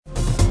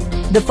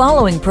The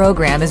following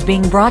program is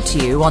being brought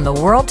to you on the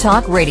World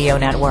Talk Radio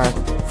Network.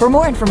 For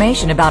more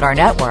information about our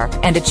network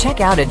and to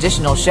check out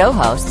additional show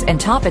hosts and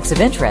topics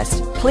of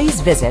interest,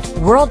 please visit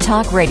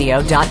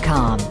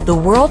worldtalkradio.com. The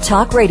World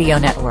Talk Radio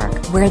Network,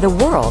 where the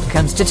world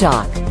comes to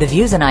talk. The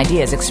views and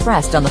ideas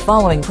expressed on the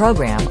following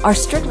program are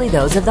strictly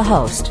those of the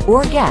host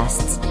or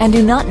guests and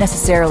do not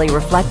necessarily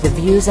reflect the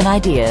views and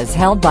ideas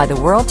held by the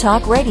World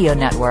Talk Radio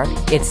Network,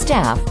 its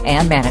staff,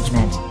 and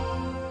management.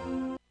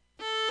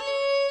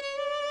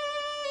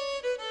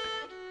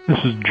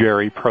 This is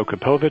Jerry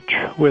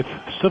Prokopowicz with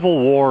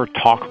Civil War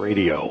Talk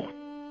Radio.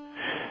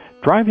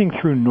 Driving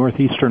through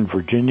northeastern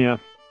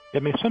Virginia,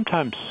 it may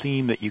sometimes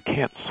seem that you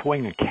can't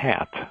swing a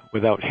cat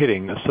without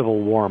hitting a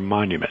Civil War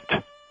monument.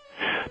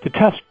 To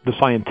test the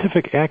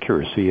scientific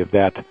accuracy of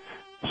that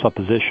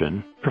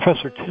supposition,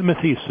 Professor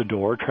Timothy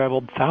Sador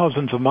traveled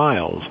thousands of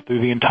miles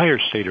through the entire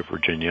state of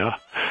Virginia,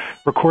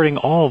 recording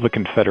all the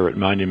Confederate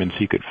monuments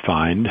he could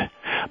find,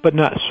 but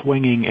not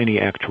swinging any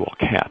actual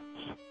cats.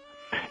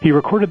 He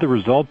recorded the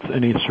results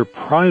in a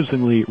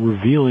surprisingly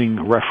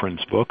revealing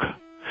reference book,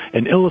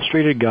 an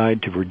illustrated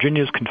guide to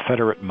Virginia's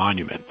Confederate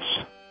monuments.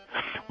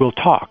 We'll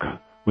talk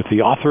with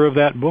the author of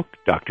that book,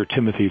 Dr.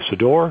 Timothy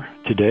Sador,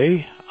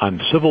 today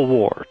on Civil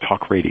War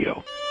Talk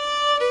Radio.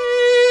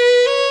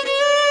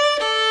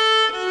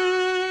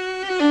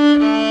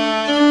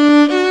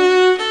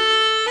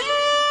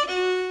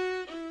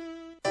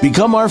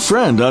 Become our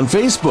friend on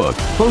Facebook.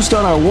 Post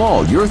on our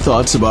wall your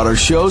thoughts about our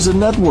shows and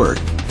network.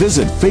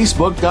 Visit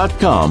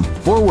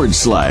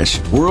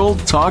facebook.com/World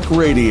Talk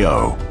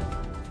Radio.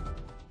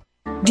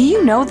 Do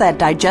you know that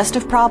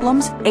digestive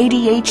problems,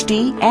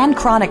 ADHD, and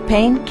chronic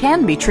pain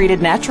can be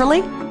treated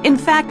naturally? In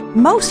fact,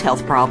 most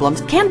health problems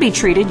can be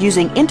treated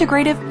using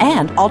integrative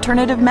and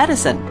alternative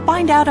medicine.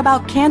 Find out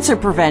about cancer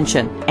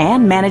prevention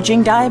and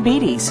managing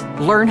diabetes.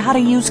 Learn how to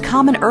use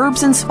common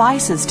herbs and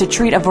spices to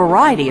treat a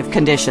variety of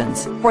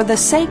conditions. For the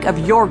sake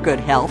of your good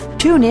health,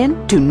 tune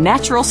in to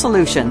Natural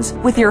Solutions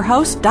with your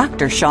host,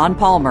 Dr. Sean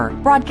Palmer,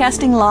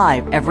 broadcasting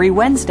live every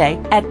Wednesday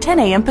at 10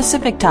 a.m.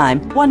 Pacific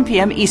Time, 1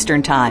 p.m.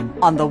 Eastern Time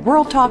on the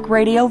World Talk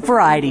Radio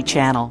Variety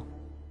Channel.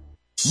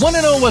 Want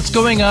to know what's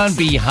going on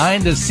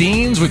behind the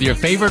scenes with your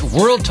favorite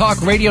World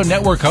Talk Radio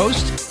Network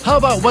host? How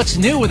about what's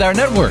new with our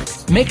network?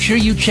 Make sure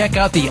you check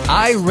out the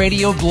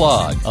iRadio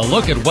blog, a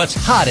look at what's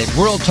hot at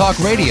World Talk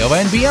Radio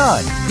and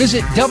beyond.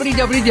 Visit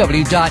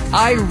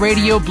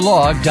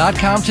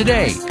www.iradioblog.com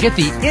today. Get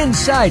the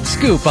inside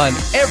scoop on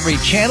every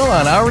channel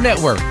on our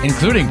network,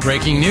 including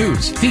breaking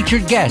news,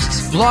 featured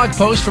guests, blog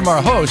posts from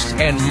our hosts,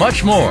 and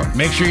much more.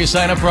 Make sure you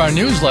sign up for our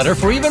newsletter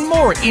for even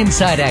more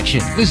inside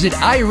action. Visit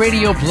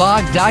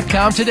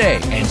iradioblog.com today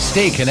and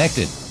stay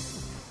connected.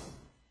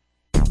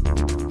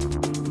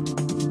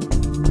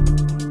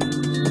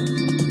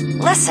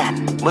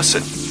 Listen.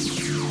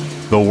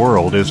 The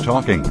world is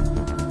talking.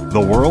 The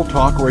World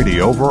Talk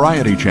Radio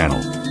Variety Channel.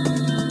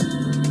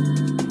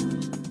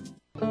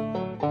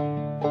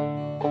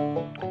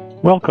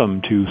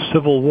 Welcome to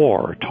Civil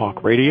War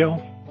Talk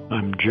Radio.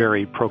 I'm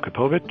Jerry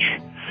Prokopowicz,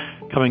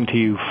 coming to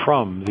you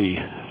from the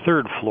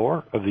third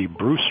floor of the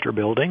Brewster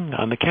Building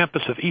on the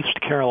campus of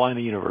East Carolina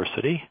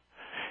University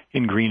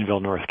in Greenville,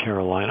 North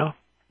Carolina,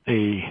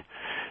 a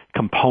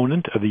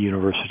component of the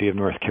University of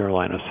North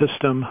Carolina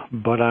system,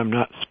 but I'm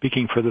not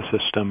speaking for the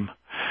system,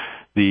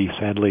 the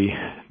sadly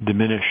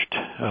diminished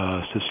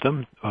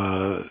system,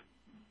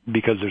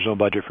 because there's no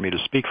budget for me to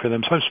speak for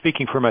them. So I'm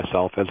speaking for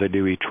myself, as I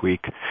do each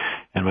week,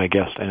 and my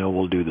guest I know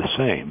will do the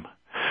same.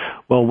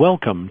 Well,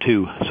 welcome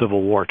to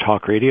Civil War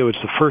Talk Radio.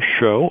 It's the first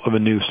show of a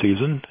new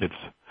season. It's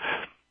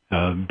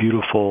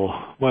beautiful,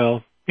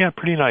 well, yeah,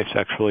 pretty nice,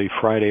 actually,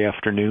 Friday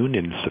afternoon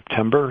in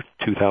September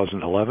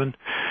 2011.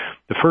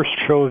 The first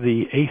show of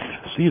the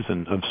 8th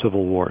season of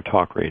Civil War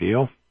Talk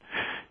Radio.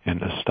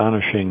 An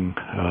astonishing,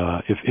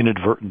 if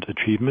inadvertent,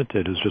 achievement.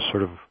 It has just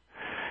sort of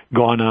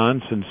gone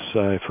on since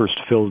I first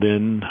filled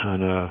in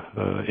on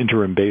a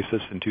interim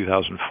basis in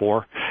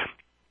 2004.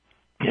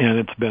 And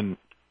it's been,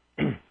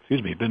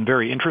 been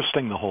very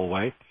interesting the whole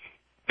way.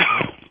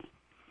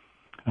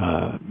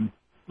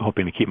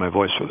 Hoping to keep my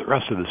voice for the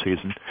rest of the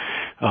season.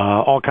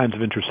 All kinds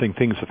of interesting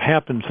things have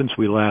happened since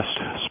we last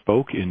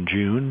spoke in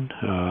June,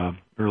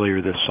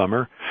 earlier this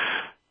summer,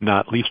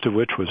 not least of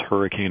which was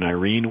Hurricane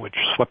Irene, which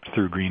swept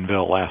through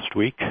Greenville last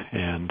week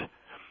and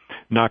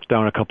knocked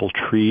down a couple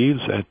trees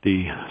at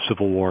the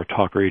Civil War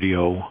Talk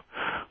Radio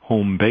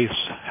home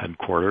base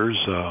headquarters,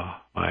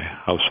 my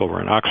house over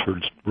on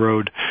Oxford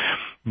Road,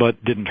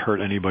 but didn't hurt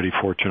anybody,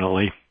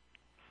 fortunately.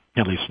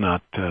 At least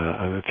not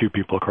a few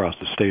people across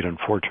the state,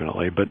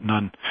 unfortunately, but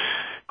none.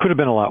 Could have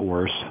been a lot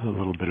worse, a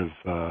little bit of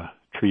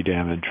tree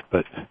damage,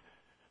 but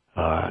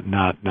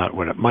not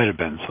what it might have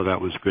been, so that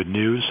was good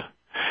news.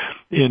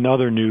 In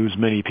other news,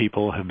 many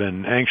people have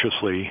been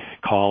anxiously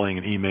calling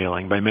and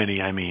emailing, by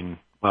many I mean,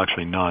 well,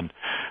 actually none,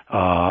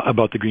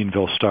 about the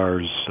Greenville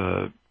Stars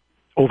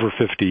over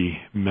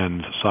 50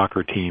 men's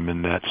soccer team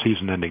in that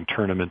season-ending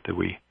tournament that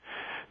we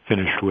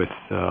finished with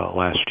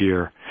last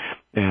year.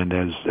 And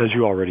as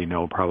you already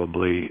know,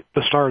 probably,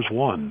 the Stars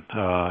won,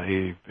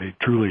 a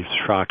truly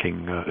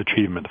shocking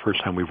achievement, the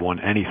first time we've won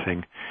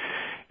anything,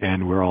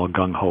 and we're all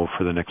gung-ho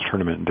for the next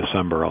tournament in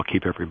December. I'll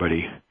keep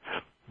everybody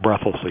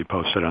breathlessly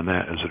posted on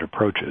that as it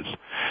approaches.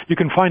 You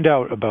can find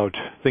out about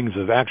things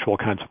of actual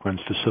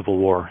consequence to Civil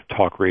War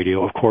Talk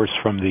Radio, of course,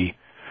 from the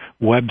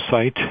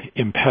website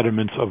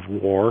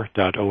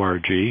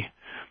impedimentsofwar.org,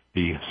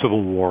 the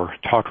Civil War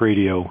Talk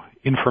Radio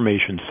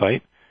information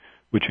site,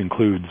 which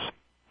includes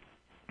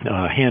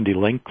handy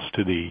links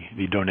to the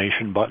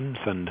donation button.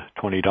 Send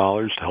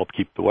 $20 to help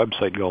keep the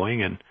website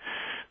going, and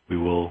we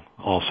will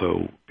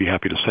also be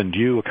happy to send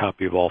you a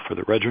copy of All for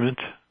the Regiment,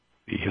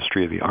 the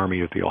history of the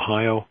Army of the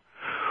Ohio,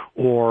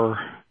 or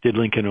Did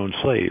Lincoln Own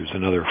Slaves,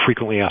 and other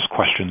frequently asked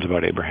questions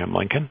about Abraham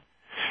Lincoln.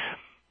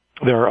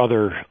 There are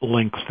other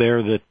links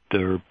there that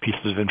are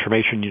pieces of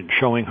information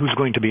showing who's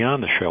going to be on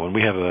the show, and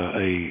we have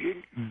a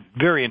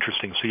very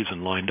interesting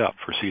season lined up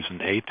for Season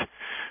 8.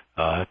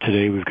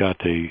 Today we've got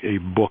a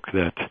book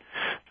that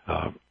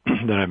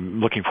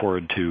I'm looking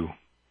forward to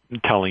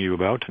telling you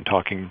about and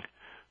talking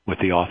with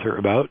the author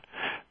about.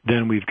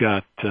 Then we've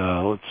got,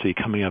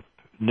 coming up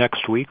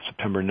next week,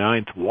 September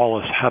 9th,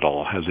 Wallace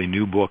Heddle has a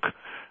new book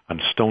on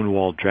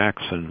Stonewall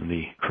Jackson,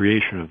 the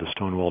creation of the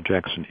Stonewall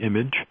Jackson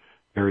image,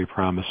 very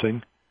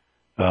promising.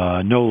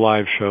 No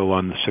live show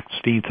on the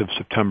 16th of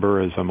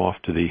September as I'm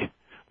off to the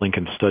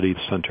Lincoln Studies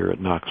Center at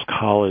Knox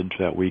College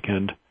that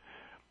weekend.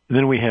 And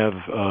then we have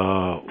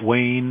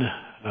Wayne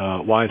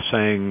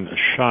Wysang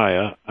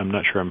Shia. I'm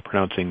not sure I'm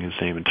pronouncing his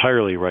name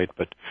entirely right,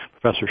 but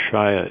Professor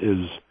Shia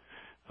is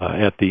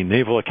at the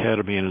Naval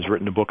Academy and has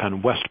written a book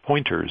on West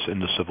Pointers in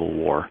the Civil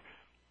War.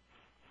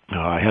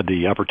 I had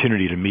the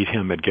opportunity to meet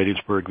him at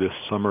Gettysburg this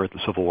summer at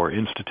the Civil War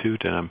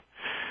Institute, and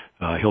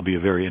he'll be a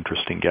very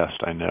interesting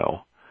guest, I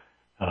know.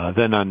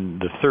 Then on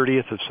the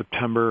 30th of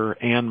September,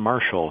 Ann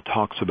Marshall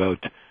talks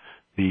about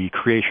the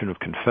creation of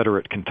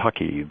Confederate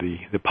Kentucky,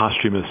 the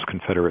posthumous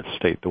Confederate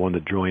state, the one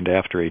that joined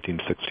after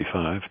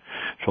 1865.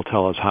 She'll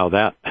tell us how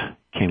that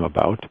came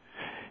about.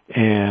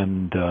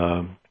 And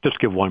just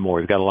give one more.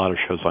 We've got a lot of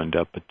shows lined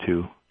up, but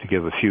to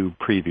give a few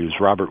previews,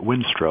 Robert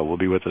Winstrow will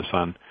be with us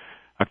on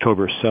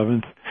October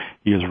 7th.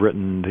 He has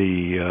written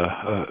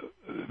the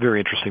very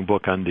interesting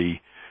book on the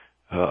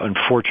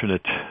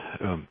unfortunate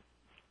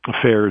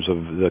affairs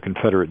of the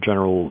Confederate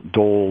General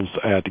Doles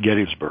at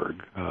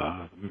Gettysburg,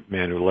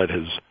 man who led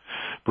his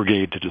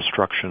brigade to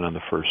destruction on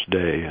the first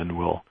day, and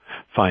we'll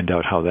find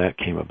out how that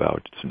came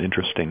about. It's an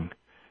interesting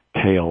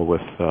tale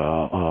with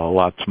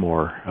lots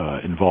more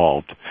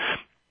involved.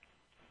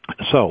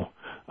 So,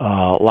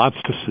 lots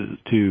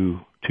to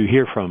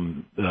hear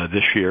from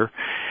this year.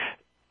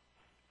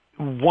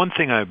 One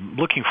thing I'm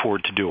looking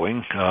forward to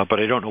doing, but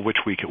I don't know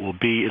which week it will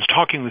be, is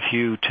talking with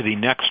you to the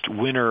next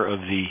winner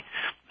of the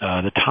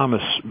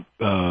Thomas,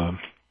 I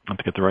have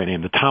to get the right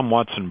name, the Tom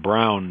Watson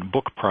Brown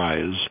Book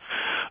Prize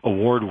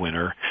award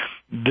winner.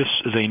 This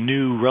is a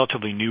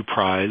relatively new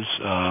prize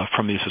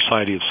from the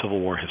Society of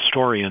Civil War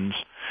Historians.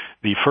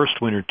 The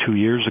first winner 2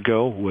 years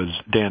ago was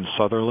Dan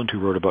Sutherland, who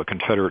wrote about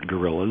Confederate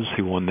guerrillas.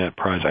 He won that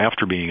prize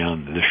after being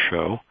on this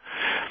show.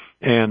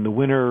 And the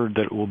winner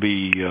that will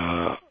be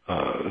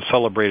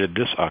celebrated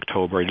this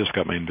October, I just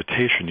got my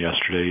invitation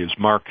yesterday, is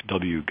Mark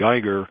W.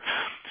 Geiger,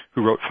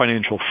 who wrote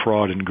Financial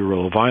Fraud and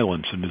Guerrilla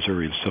Violence in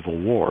Missouri's Civil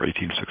War,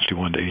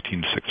 1861 to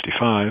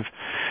 1865.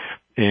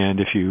 And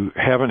if you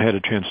haven't had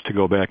a chance to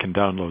go back and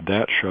download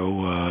that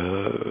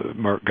show,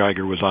 Mark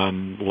Geiger was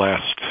on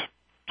last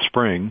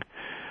spring.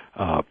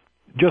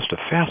 Just a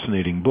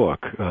fascinating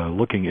book,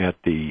 looking at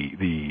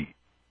the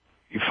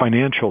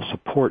financial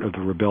support of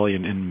the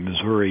rebellion in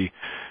Missouri,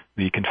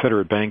 the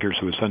Confederate bankers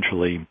who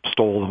essentially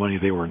stole the money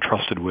they were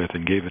entrusted with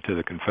and gave it to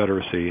the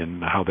Confederacy,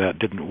 and how that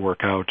didn't work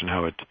out and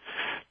how it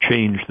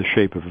changed the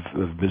shape of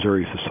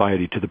Missouri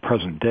society to the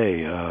present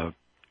day,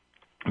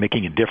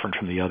 making it different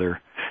from the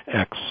other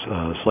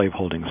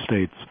ex-slaveholding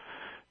states.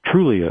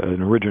 Truly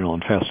an original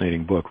and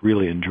fascinating book.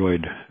 Really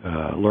enjoyed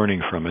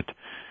learning from it,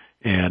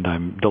 and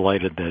I'm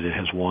delighted that it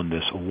has won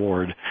this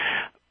award.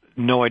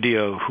 No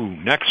idea who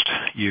next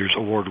year's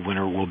award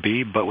winner will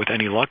be, but with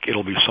any luck,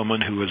 it'll be someone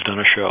who has done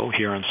a show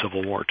here on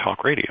Civil War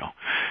Talk Radio.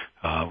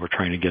 We're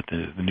trying to get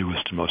the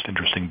newest and most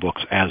interesting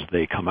books as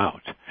they come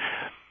out.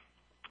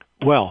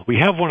 Well, we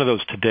have one of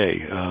those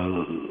today.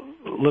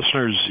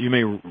 Listeners, you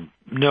may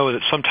know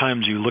that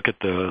sometimes you look at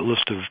the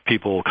list of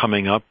people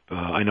coming up.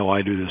 I know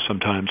I do this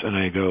sometimes, and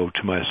I go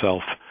to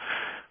myself,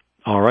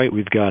 all right,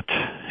 we've got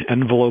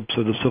envelopes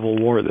of the Civil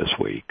War this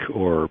week,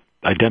 or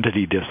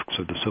identity discs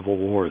of the Civil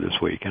War this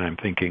week, and I'm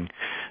thinking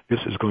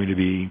this is going to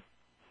be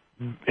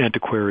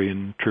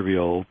antiquarian,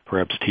 trivial,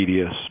 perhaps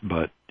tedious,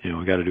 but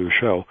we got to do a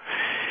show.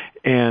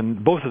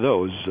 And both of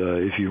those,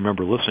 if you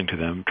remember listening to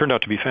them, turned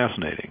out to be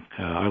fascinating.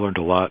 I learned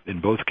a lot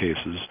in both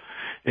cases,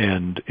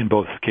 and in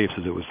both cases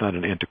it was not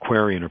an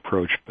antiquarian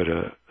approach, but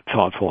a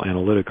thoughtful,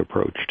 analytic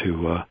approach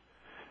to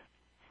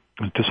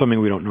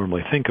something we don't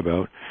normally think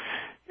about.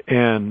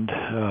 And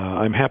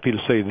I'm happy to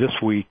say this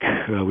week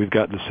we've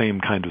got the same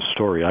kind of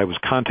story. I was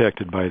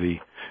contacted by the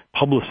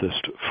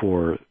publicist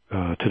for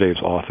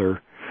today's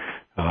author.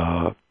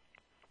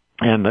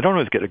 And I don't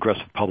always get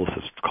aggressive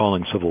publicists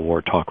calling Civil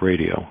War Talk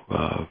Radio.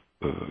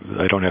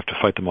 I don't have to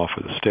fight them off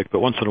with a stick, but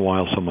once in a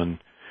while someone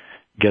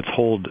gets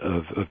hold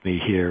of me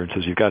here and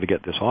says, you've got to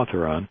get this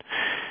author on.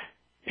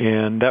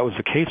 And that was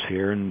the case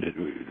here.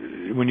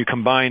 And when you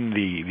combine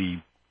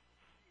the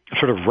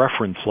sort of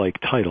reference-like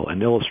title,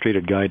 An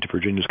Illustrated Guide to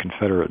Virginia's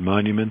Confederate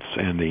Monuments,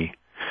 and the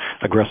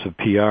aggressive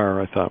PR,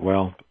 I thought,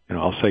 well,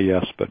 I'll say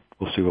yes, but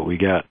we'll see what we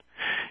get.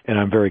 And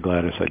I'm very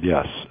glad I said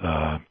yes.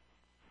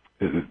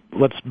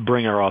 Let's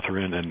bring our author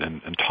in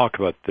and talk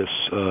about this.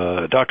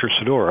 Dr.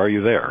 Sador, are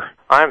you there?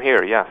 I'm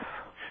here, yes.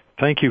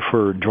 Thank you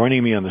for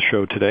joining me on the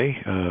show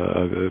today.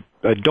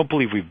 I don't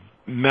believe we've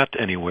met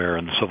anywhere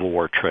on the Civil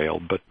War trail,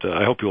 but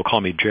I hope you'll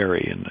call me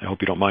Jerry, and I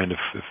hope you don't mind if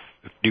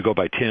you go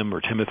by Tim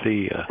or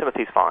Timothy.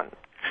 Timothy's fine.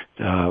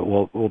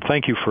 Well,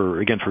 thank you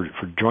for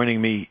joining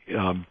me.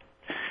 Let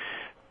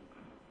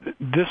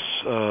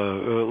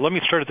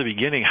me start at the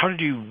beginning. How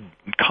did you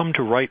come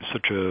to write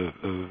such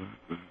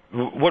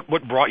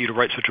what brought you to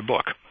write such a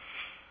book?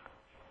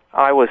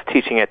 I was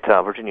teaching at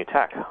Virginia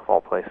Tech, of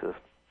all places,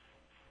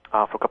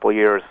 for a couple of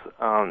years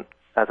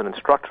as an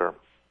instructor,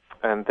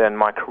 and then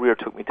my career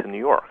took me to New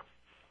York,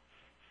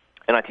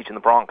 and I teach in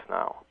the Bronx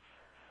now.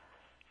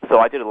 So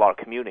I did a lot of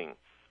commuting.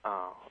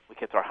 We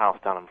kept our house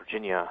down in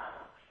Virginia,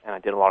 and I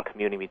did a lot of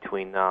commuting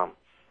between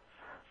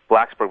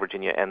Blacksburg,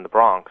 Virginia, and the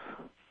Bronx.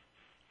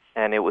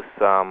 And it's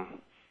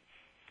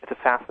a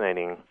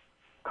fascinating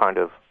kind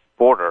of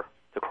border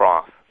to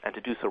cross, and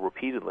to do so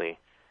repeatedly.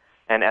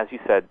 And as you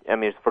said,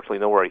 there's virtually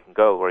nowhere you can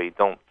go where you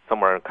don't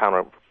somewhere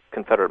encounter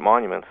Confederate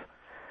monuments.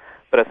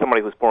 But as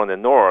somebody who's born in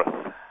the North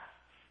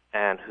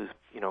and who's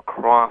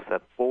crossed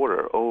that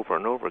border over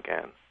and over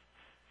again,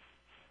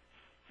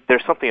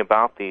 there's something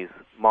about these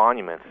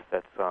monuments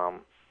that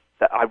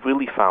I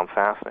really found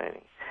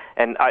fascinating.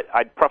 And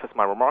I'd preface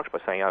my remarks by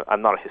saying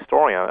I'm not a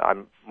historian.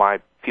 My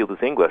field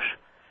is English.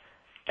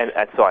 And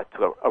so I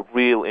took a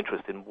real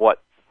interest in what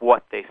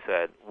they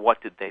said.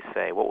 What did they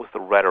say? What was the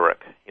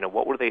rhetoric?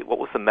 What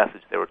was the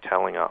message they were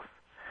telling us?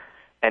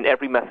 And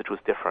every message was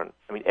different.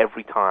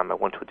 Every time I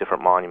went to a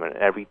different monument,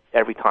 every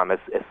time, as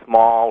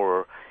small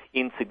or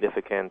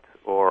insignificant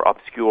or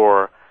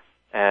obscure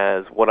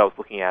as what I was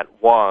looking at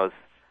was,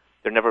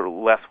 there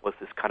nevertheless was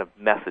this kind of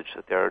message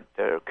that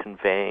they're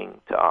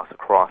conveying to us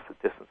across the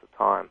distance of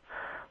time.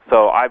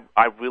 So I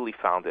really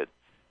found it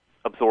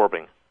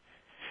absorbing.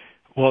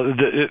 Well,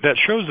 that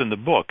shows in the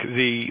book.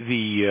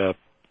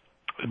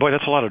 Boy,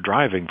 that's a lot of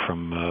driving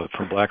from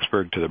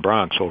Blacksburg to the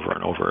Bronx over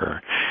and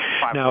over.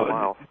 500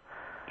 miles.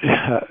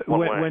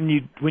 When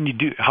you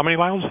do, how many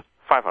miles?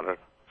 500.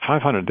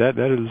 500. That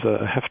is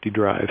a hefty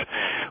drive.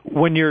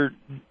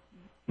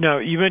 Now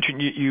you mentioned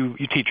you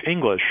teach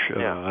English.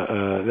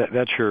 Yeah.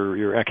 That's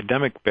your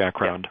academic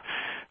background.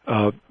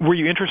 Yeah. Were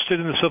you interested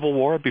in the Civil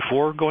War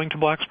before going to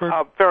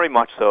Blacksburg? Very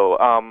much so.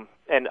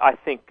 And I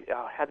think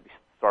I had to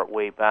start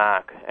way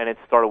back, and it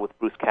started with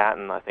Bruce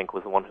Catton. I think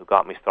was the one who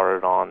got me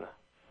started on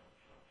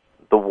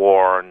the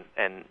war,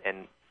 and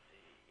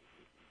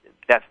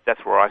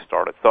that's where I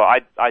started. So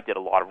I did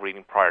a lot of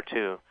reading prior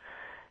to,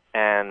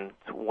 and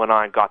when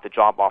I got the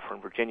job offer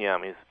in Virginia,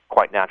 it's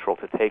quite natural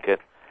to take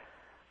it,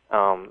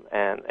 and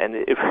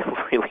it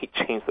really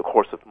changed the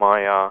course of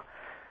my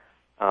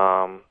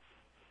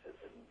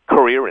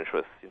career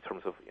interests in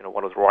terms of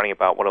what I was writing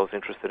about, what I was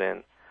interested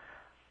in.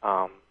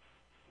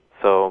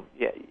 So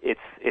yeah,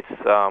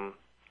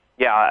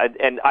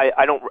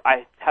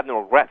 I have no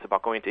regrets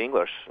about going to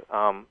English.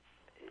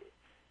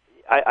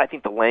 I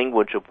think the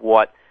language of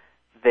what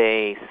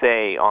they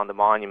say on the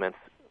monuments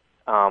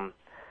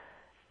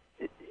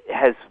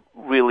has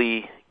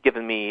really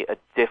given me a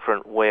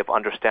different way of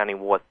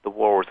understanding what the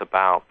war was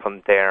about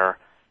from their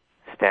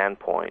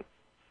standpoint.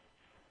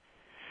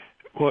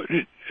 Well,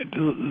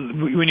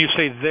 when you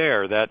say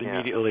there, that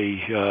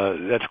immediately,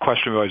 that's a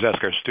question we always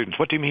ask our students.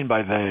 What do you mean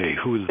by they?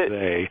 Who is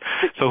they?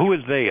 So who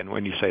is they, and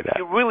when you say that?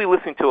 You're really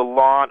listening to a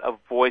lot of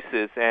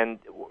voices, and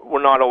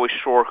we're not always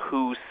sure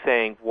who's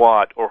saying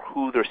what or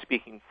who they're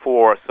speaking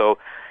for. So,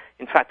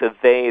 in fact, the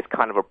they is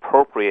kind of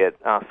appropriate.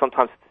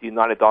 Sometimes it's the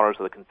United Daughters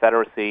of the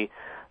Confederacy.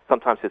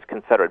 Sometimes it's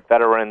Confederate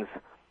veterans.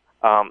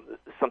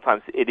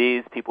 Sometimes it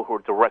is people who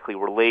are directly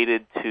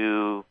related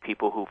to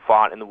people who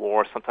fought in the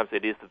war. Sometimes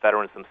it is the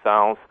veterans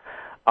themselves.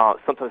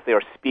 Sometimes they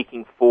are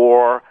speaking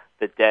for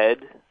the dead.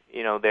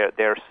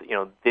 They're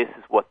this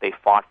is what they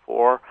fought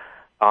for.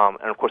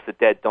 And of course, the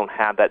dead don't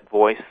have that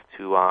voice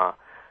to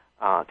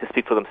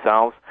speak for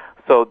themselves.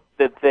 So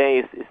the they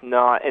is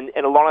not, and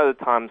a lot of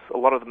the times, a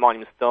lot of the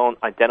monuments don't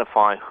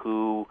identify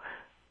who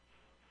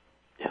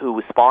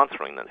is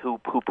sponsoring them, who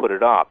put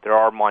it up. There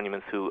are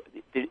monuments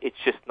it's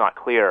just not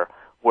clear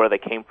where they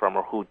came from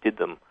or who did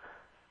them.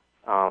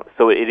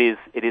 So it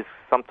is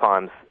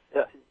sometimes,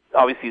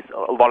 obviously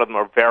a lot of them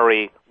are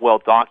very well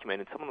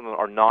documented. Some of them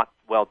are not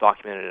well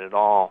documented at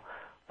all.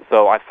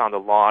 So I found a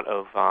lot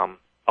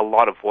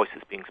of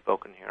voices being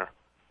spoken here.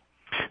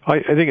 I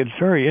think it's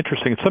very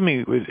interesting. It's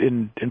something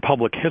in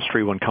public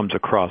history one comes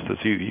across this.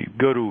 You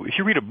go to, if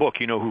you read a book,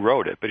 you know who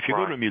wrote it. But if you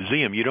go to a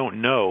museum, you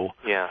don't know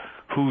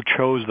who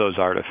chose those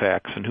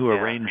artifacts and who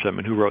arranged them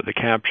and who wrote the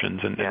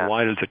captions and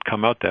why does it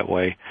come out that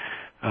way.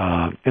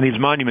 And these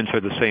monuments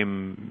are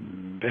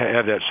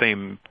have that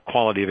same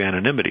quality of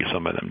anonymity,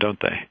 some of them, don't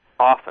they?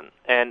 Often.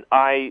 And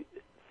I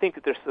think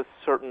that there's a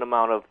certain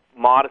amount of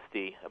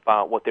modesty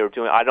about what they were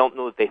doing. I don't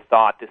know that they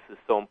thought this is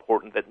so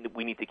important that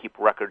we need to keep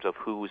records of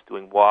who was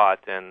doing what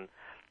and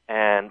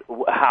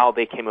how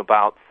they came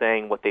about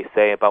saying what they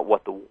say about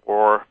what the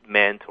war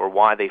meant or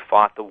why they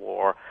fought the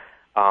war.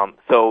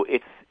 So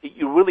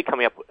you're really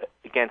coming up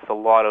against a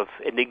lot of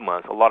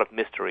enigmas, a lot of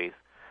mysteries.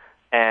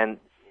 And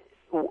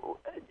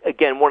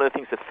again, one of the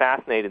things that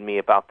fascinated me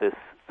about this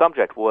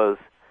subject was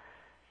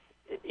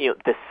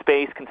the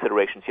space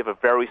considerations. You have a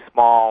very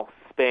small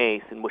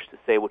space in which to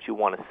say what you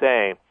want to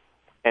say,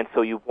 and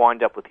so you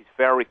wind up with these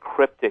very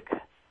cryptic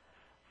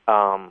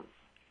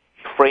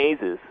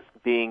phrases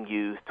being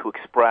used to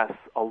express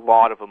a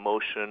lot of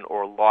emotion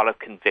or a lot of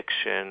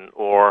conviction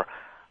or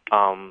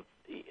a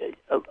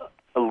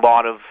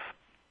lot of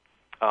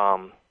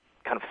kind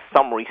of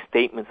summary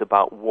statements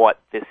about what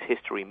this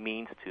history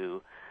means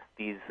to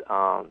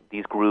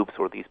these groups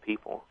or these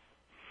people.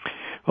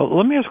 Well,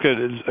 let me ask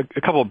a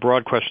couple of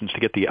broad questions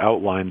to get the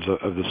outlines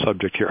of the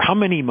subject here. How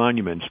many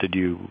monuments did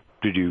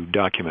you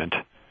document?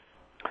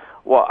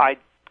 Well,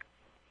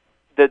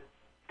 the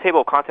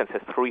table of contents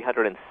has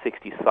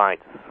 360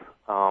 sites.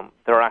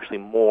 There are actually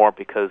more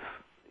because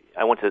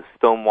I went to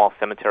Stonewall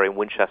Cemetery in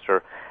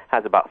Winchester,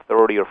 has about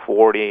 30 or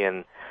 40,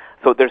 and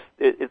so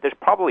there's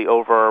probably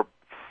over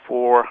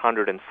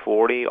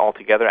 440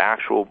 altogether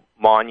actual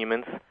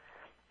monuments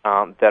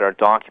that are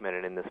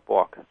documented in this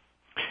book.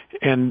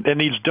 And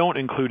these don't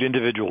include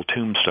individual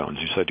tombstones.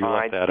 You said you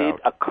left that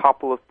out.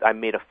 I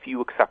made a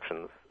few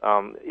exceptions.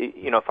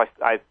 If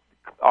I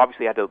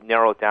obviously had to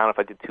narrow it down. If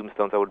I did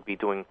tombstones, I would be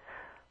doing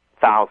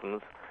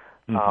thousands.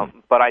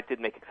 But I did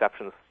make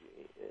exceptions.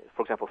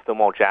 For example,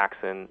 Stonewall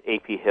Jackson,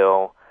 A.P.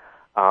 Hill,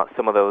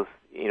 some of those,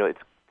 it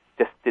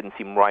just didn't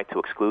seem right to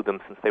exclude them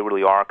since they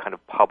really are kind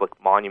of public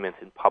monuments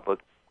in public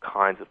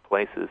kinds of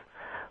places.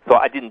 So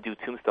I didn't do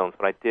tombstones,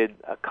 but I did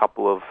a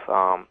couple of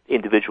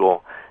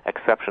individual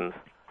exceptions.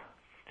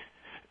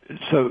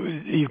 So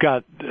you've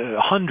got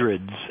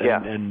hundreds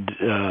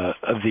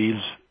of these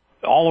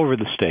all over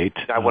the state.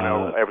 I went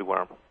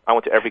everywhere. I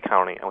went to every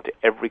county. I went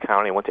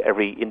to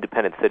every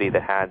independent city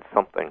that had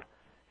something.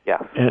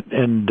 Yes.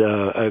 And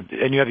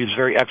you have these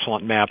very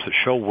excellent maps that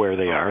show where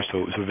they are,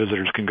 so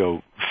visitors can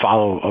go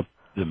follow up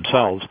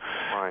themselves.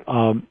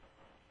 Right.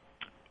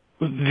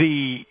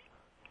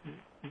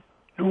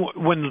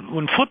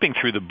 When flipping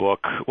through the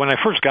book, when I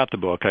first got the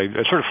book, I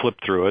sort of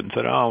flipped through it and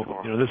said,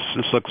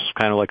 this looks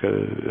kind of like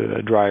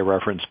a dry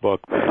reference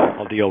book, but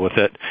I'll deal with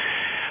it.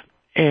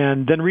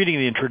 And then reading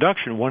the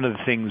introduction, one of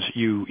the things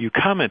you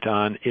comment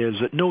on is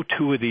that no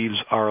two of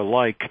these are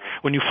alike.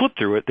 When you flip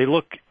through it, they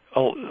look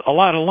a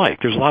lot alike.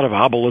 There's a lot of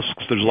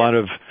obelisks. There's a lot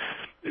of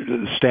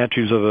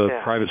statues of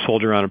a private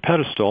soldier on a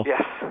pedestal.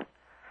 Yes.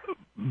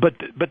 But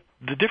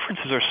the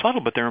differences are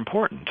subtle, but they're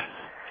important.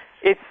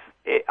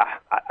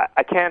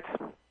 I can't.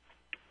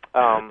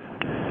 I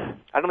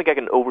don't think I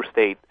can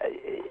overstate.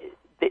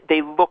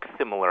 They look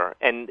similar,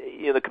 and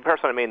the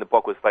comparison I made in the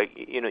book was like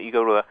you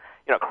go to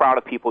a crowd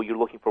of people, you're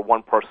looking for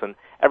one person,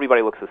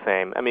 everybody looks the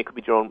same. I mean, it could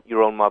be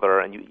your own mother,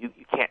 and you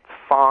can't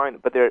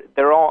find, but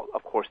they're all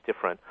of course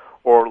different.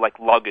 Or like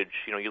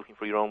luggage, you're looking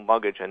for your own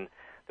luggage, and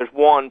there's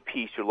one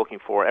piece you're looking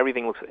for.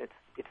 Everything looks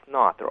it's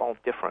not. They're all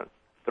different.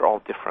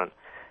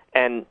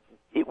 And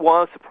it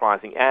was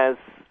surprising as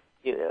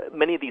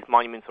many of these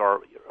monuments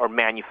are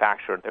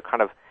manufactured. They're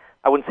kind of,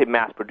 I wouldn't say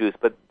mass-produced,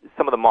 but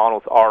some of the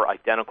models are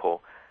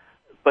identical.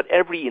 But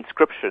every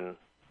inscription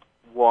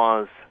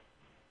was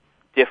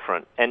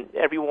different. And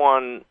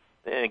everyone,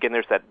 and again,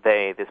 there's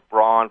this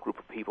broad group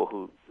of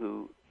people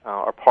who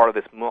are part of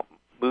this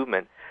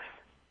movement.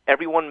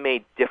 Everyone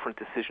made different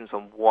decisions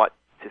on what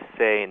to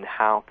say and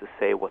how to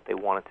say what they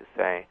wanted to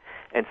say.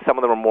 And some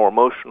of them are more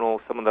emotional.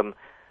 Some of them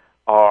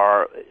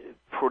are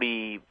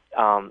pretty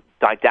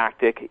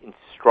didactic,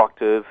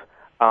 instructive.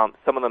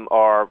 Some of them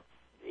are,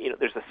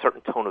 there's a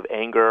certain tone of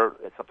anger.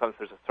 And sometimes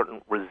there's a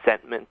certain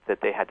resentment that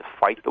they had to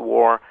fight the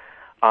war.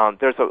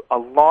 There's a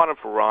lot of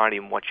variety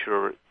in what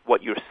you're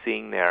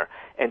seeing there.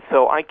 And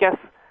so I guess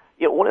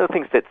one of the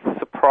things that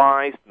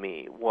surprised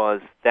me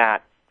was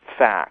that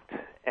fact.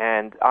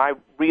 And I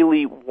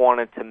really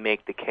wanted to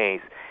make the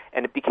case.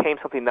 And it became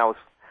something that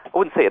I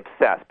wouldn't say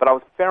obsessed, but I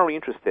was very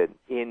interested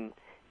in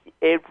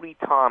every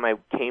time I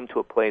came to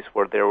a place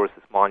where there was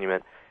this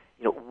monument,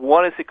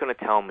 what is it going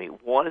to tell me?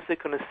 What is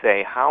it going to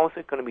say? How is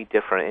it going to be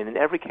different? And in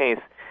every case,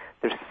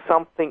 there's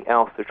something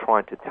else they're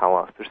trying to tell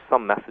us. There's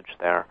some message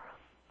there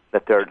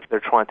that they're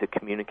trying to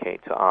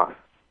communicate to us.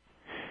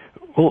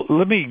 Well,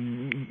 let me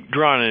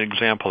draw on an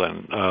example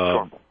then.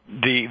 Sure.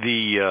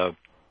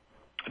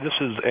 This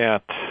is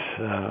at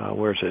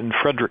where is it? In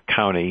Frederick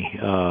County.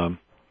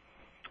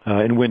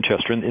 in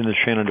Winchester, in the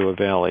Shenandoah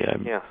Valley.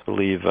 I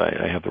believe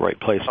I have the right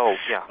place. Oh,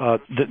 yeah.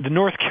 The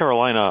North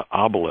Carolina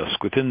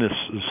obelisk, within this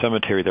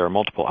cemetery there are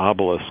multiple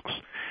obelisks.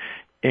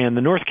 And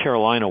the North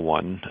Carolina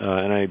one,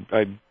 and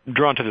I'm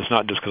drawn to this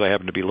not just because I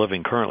happen to be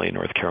living currently in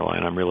North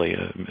Carolina. I'm really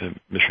a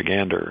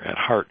Michigander at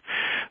heart.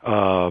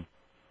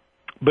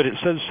 But it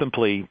says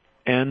simply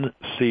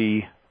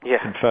NC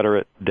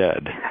Confederate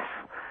Dead.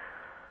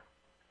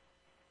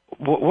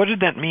 What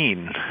did that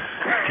mean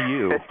to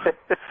you?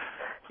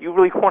 You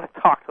really want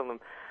to talk to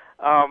them.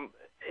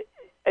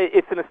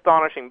 It's an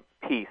astonishing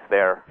piece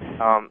there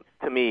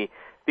to me,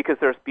 because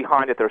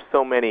behind it there's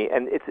so many,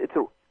 and it's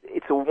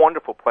a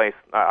wonderful place.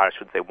 I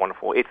should say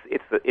wonderful.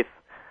 It's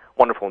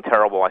wonderful and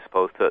terrible, I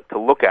suppose, to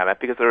look at it,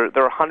 because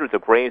there are hundreds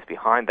of graves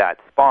behind that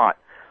spot.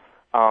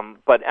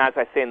 But as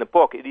I say in the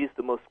book, it is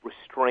the most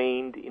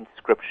restrained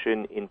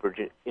inscription in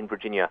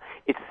Virginia.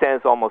 It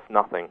says almost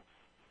nothing,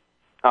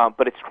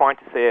 but it's trying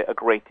to say a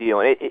great deal.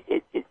 And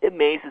it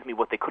amazes me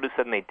what they could have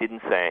said and they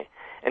didn't say.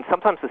 And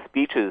sometimes the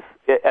speeches,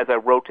 as I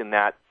wrote in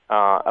that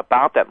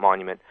about that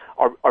monument,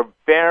 are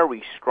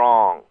very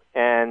strong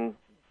and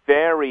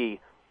very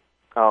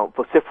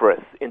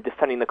vociferous in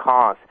defending the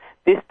cause.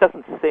 This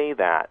doesn't say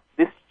that.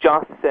 This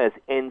just says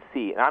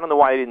NC. And I don't know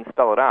why they didn't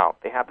spell it out.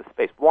 They have the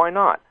space. Why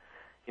not?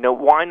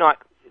 Why not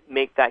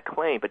make that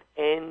claim? But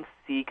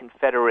NC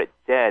Confederate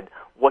Dead,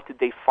 what did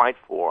they fight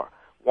for?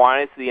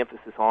 Why is the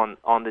emphasis on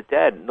the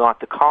dead, not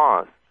the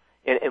cause?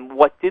 And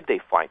what did they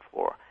fight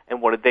for?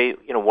 And what did they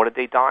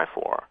die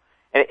for?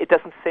 And it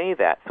doesn't say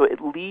that. So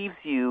it leaves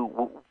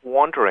you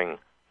wondering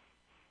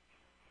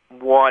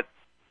what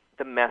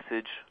the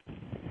message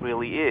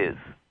really is.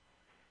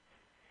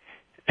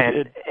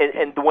 And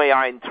the way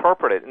I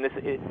interpret it, and it's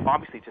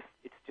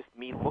just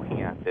me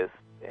looking at this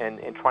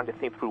and trying to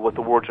think through what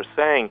the words are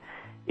saying,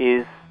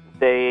 is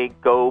they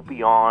go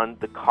beyond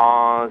the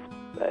cause,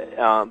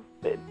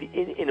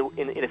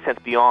 in a sense,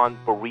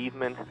 beyond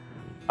bereavement,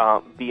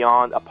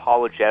 beyond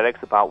apologetics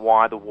about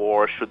why the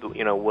war should,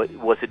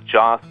 was it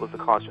just, was the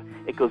cause just?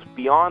 It goes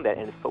beyond that,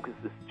 and it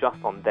focuses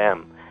just on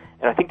them.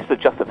 And I think there's a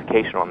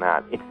justification on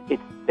that.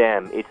 It's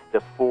them. It's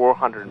the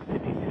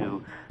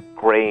 452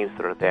 graves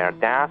that are there.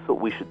 That's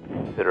what we should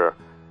consider,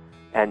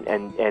 and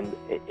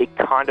it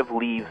kind of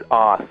leaves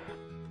us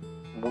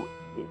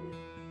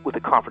with a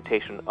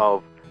confrontation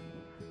of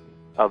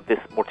this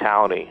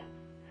mortality.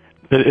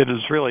 It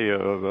is really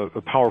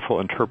a powerful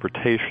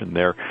interpretation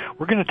there.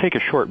 We're going to take a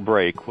short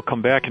break. We'll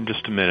come back in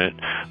just a minute.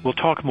 We'll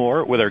talk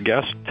more with our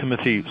guest,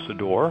 Timothy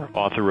Sador,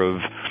 author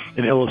of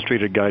An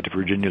Illustrated Guide to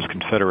Virginia's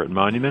Confederate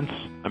Monuments.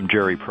 I'm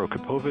Jerry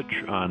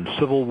Prokopowicz on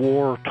Civil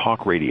War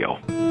Talk Radio.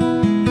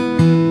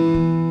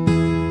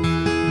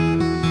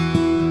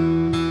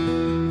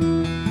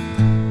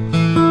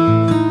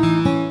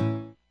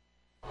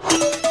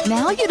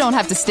 Now you don't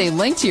have to stay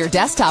linked to your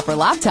desktop or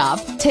laptop.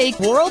 Take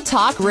World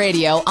Talk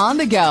Radio on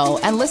the go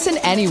and listen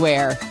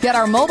anywhere. Get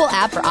our mobile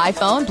app for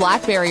iPhone,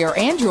 BlackBerry, or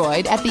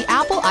Android at the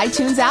Apple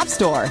iTunes App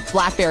Store,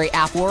 BlackBerry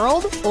App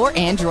World, or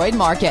Android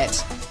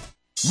Market.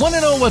 Want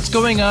to know what's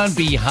going on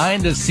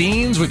behind the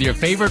scenes with your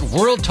favorite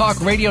World Talk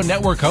Radio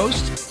Network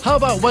host? How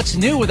about what's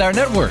new with our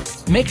network?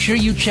 Make sure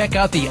you check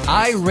out the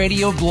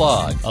iRadio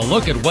blog, a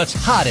look at what's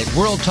hot at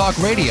World Talk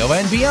Radio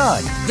and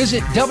beyond.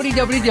 Visit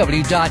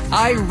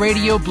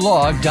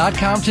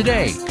www.iradioblog.com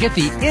today. Get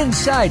the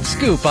inside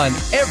scoop on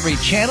every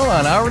channel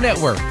on our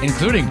network,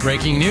 including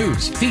breaking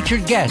news,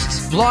 featured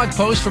guests, blog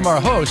posts from our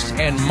hosts,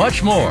 and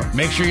much more.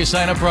 Make sure you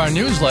sign up for our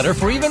newsletter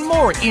for even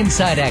more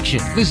inside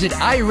action. Visit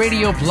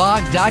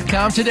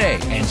iradioblog.com today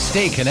and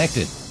stay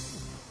connected.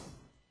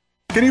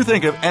 Can you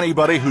think of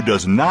anybody who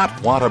does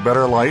not want a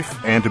better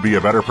life and to be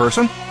a better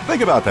person?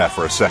 Think about that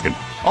for a second.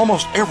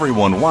 Almost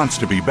everyone wants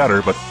to be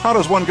better, but how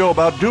does one go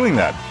about doing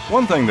that?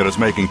 One thing that is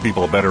making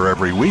people better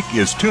every week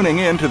is tuning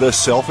in to the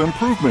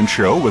Self-Improvement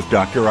Show with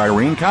Dr.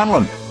 Irene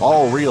Conlon.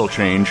 All real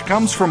change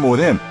comes from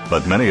within,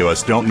 but many of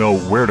us don't know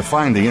where to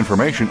find the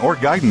information or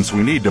guidance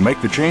we need to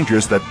make the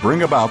changes that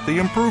bring about the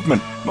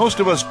improvement. Most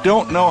of us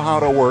don't know how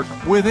to work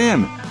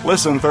within.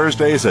 Listen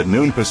Thursdays at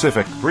noon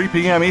Pacific, 3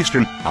 p.m.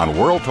 Eastern on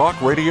World Talk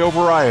Radio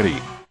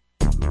Variety.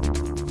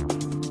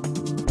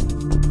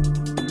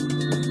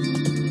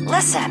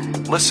 Listen.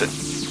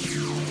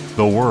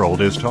 The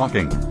world is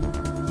talking.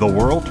 The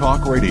World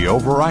Talk Radio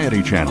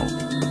Variety Channel.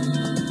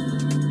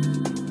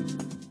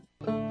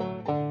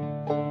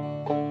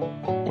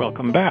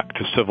 Welcome back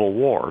to Civil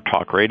War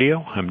Talk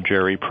Radio. I'm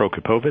Jerry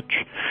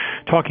Prokopowicz,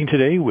 talking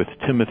today with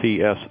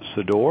Timothy S.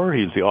 Sador.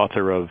 He's the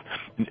author of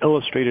An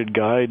Illustrated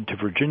Guide to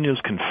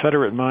Virginia's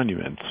Confederate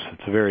Monuments.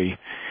 It's a very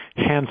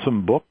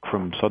handsome book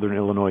from Southern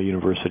Illinois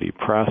University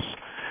Press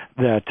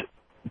that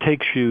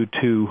takes you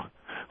to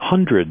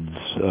hundreds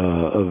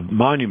of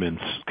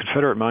monuments,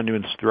 Confederate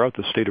monuments throughout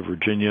the state of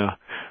Virginia,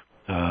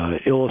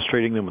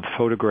 illustrating them with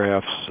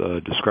photographs,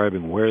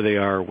 describing where they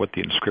are, what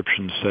the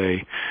inscriptions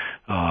say,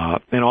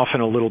 and often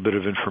a little bit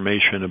of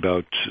information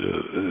about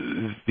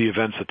the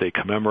events that they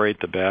commemorate,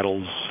 the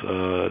battles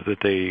that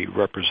they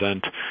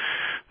represent.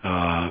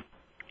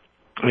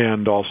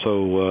 and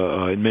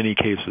also, in many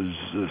cases,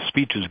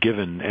 speeches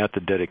given at the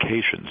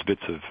dedications,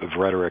 bits of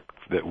rhetoric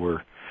that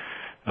were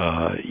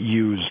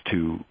used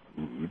to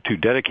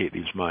dedicate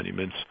these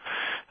monuments.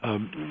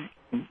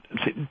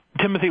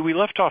 Timothy, we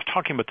left off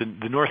talking about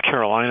the North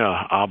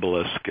Carolina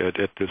obelisk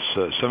at this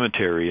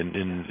cemetery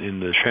in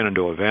the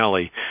Shenandoah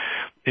Valley,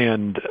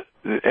 and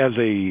as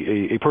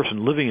a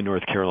person living in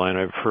North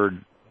Carolina, I've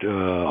heard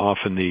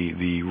often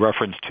the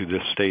reference to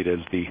this state as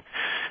the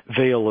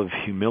Vale of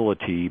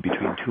Humility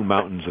between two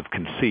mountains of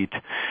conceit,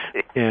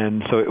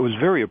 and so it was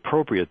very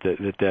appropriate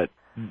that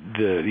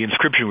the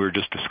inscription we were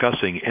just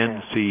discussing,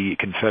 NC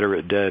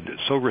Confederate Dead,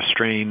 so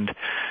restrained,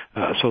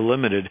 so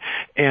limited.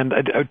 And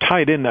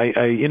tied in,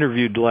 I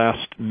interviewed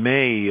last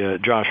May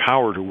Josh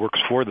Howard, who works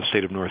for the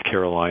state of North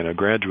Carolina, a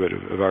graduate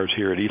of ours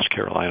here at East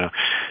Carolina,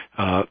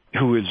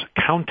 who is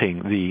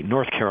counting the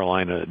North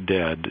Carolina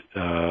dead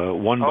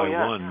one by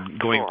one,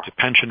 going to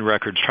pension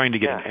records, trying to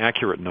get an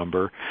accurate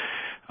number.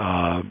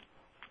 And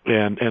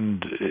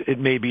it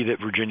may be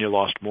that Virginia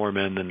lost more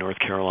men than North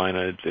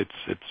Carolina.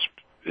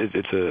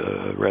 It's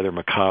a rather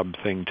macabre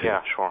thing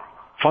to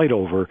fight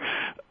over,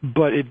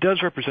 but it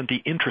does represent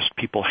the interest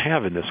people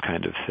have in this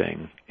kind of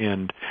thing.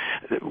 And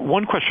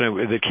one question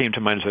that came to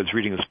mind as I was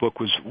reading this book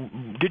was,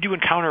 did you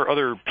encounter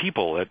other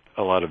people at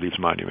a lot of these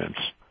monuments?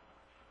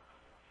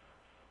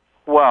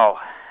 Well,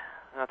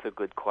 that's a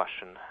good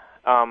question.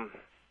 Well,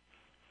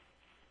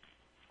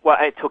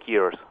 it took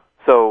years.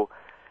 So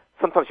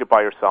sometimes you're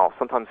by yourself.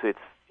 Sometimes it's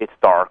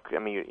dark. I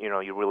mean,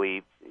 you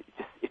really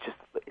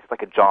it's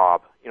like a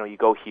job. You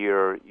go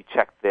here, you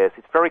check this.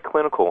 It's very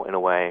clinical in a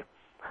way.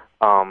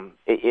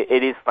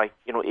 It is like,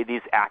 it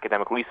is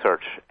academic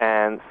research.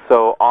 And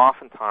so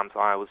oftentimes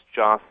I was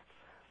just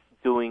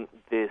doing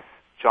this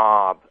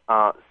job.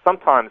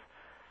 Sometimes,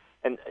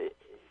 and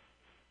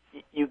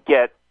you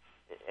get,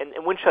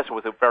 and Winchester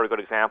was a very good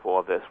example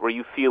of this, where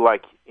you feel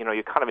like,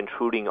 you're kind of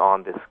intruding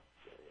on this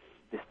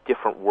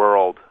different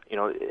world.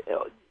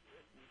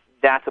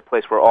 That's a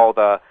place where all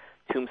the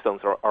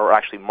tombstones are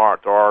actually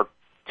marked. There are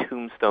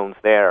tombstones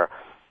there,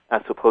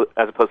 as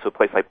opposed to a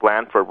place like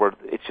Blandford, where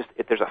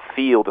there's a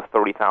field of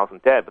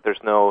 30,000 dead, but there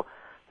are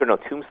no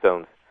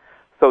tombstones.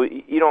 So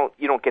you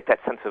don't get that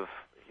sense of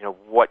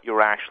what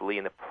you're actually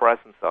in the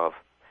presence of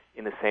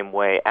in the same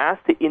way. As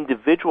to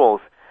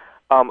individuals,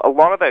 a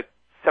lot of the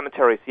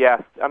cemeteries,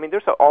 yes, I mean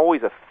there's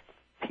always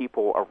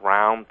people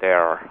around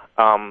there.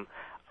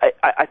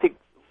 I think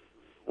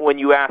when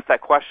you asked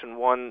that question,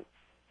 one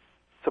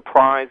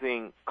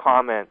surprising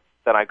comment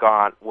that I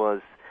got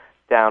was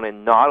down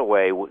in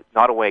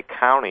Nottoway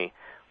County,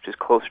 which is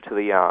closer to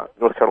the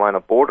North Carolina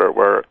border,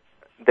 where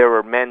there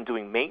were men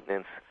doing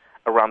maintenance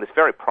around this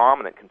very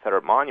prominent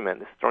Confederate monument.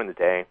 This is during the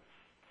day.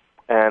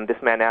 And this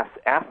man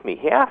asked me,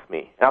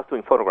 and I was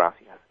doing photographs,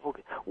 he asked,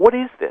 okay, what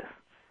is this?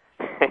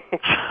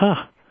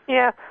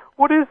 Yeah,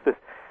 what is this?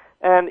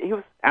 And he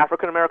was an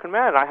African-American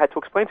man, and I had to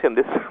explain to him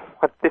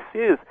what this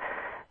is.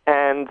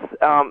 And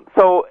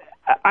so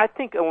I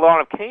think in a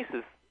lot of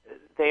cases,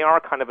 they are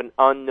kind of an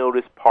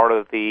unnoticed part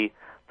of the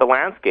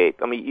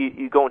landscape. I mean,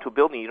 you go into a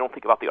building, you don't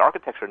think about the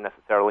architecture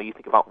necessarily. You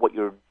think about what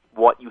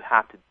you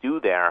have to do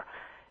there,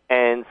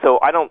 and so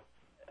I don't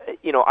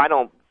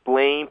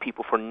blame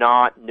people for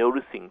not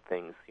noticing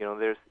things.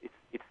 It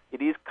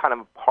is kind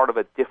of part of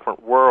a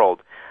different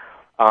world,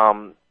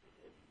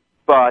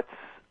 but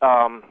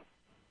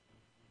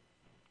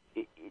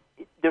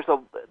there's a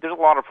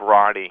lot of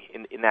variety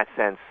in that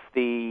sense.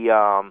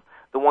 The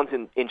ones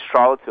in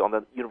Charlottesville on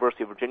the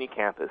University of Virginia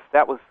campus,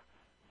 that was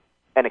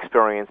an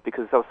experience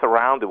because I was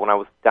surrounded when I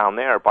was down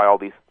there by all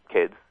these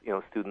kids,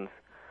 students,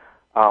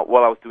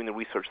 while I was doing the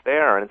research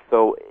there. And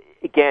so,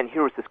 again,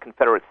 here was this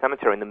Confederate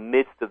cemetery in the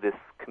midst of this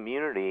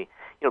community.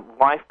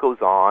 Life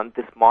goes on.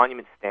 This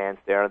monument stands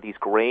there. These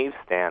graves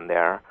stand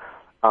there,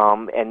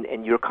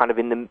 and you're kind of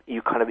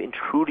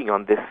intruding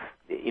on this.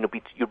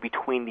 You're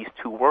between these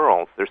two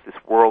worlds. There's this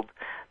world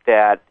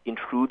that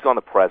intrudes on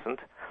the present,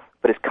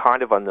 but is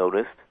kind of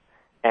unnoticed,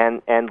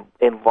 and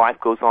life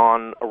goes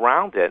on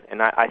around it.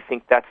 And I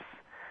think that's,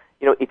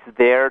 it's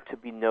there to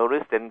be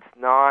noticed, and it's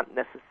not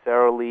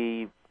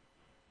necessarily,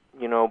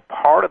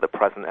 part of the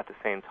present at the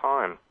same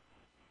time.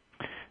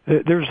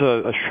 There's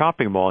a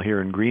shopping mall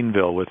here in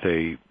Greenville with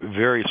a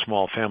very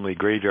small family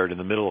graveyard in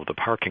the middle of the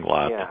parking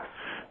lot.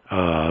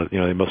 Yeah.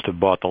 They must have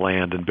bought the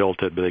land and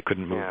built it, but they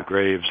couldn't move the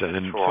graves,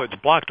 and so it's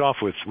blocked off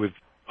with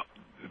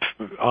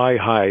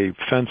eye-high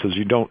fences.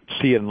 You don't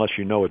see it unless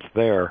you know it's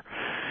there.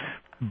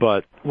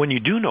 But when you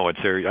do know it's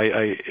there,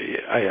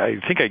 I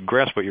think I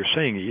grasp what you're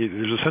saying.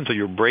 There's a sense that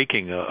you're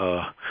breaking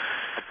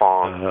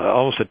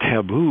almost a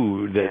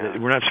taboo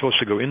that we're not supposed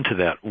to go into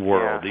that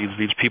world. Yeah.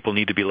 These people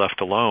need to be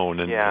left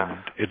alone, and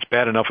it's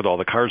bad enough with all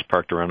the cars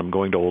parked around them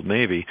going to Old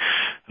Navy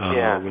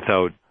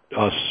without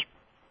us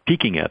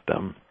peeking at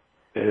them.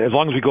 As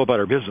long as we go about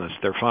our business,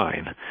 they're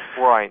fine.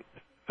 Right.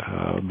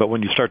 But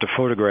when you start to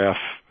photograph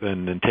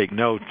and take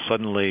notes,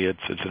 suddenly it's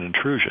an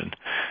intrusion.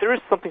 There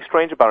is something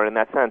strange about it in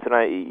that sense,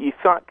 and you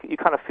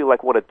kind of feel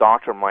like what a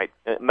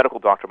medical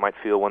doctor might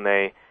feel when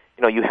they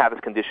you have this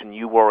condition,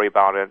 you worry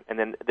about it, and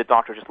then the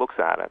doctor just looks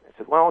at it and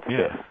says, well, it's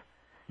this.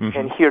 Mm-hmm.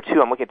 And here,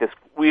 too, I'm looking at this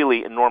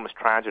really enormous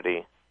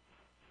tragedy,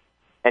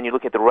 and you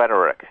look at the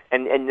rhetoric,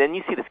 and then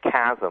you see this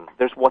chasm.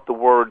 There's what the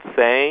words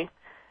say,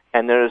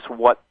 and there's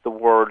what the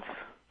words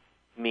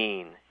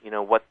mean,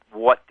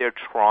 what they're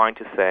trying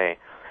to say.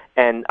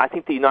 And I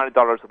think the United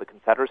Daughters of the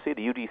Confederacy,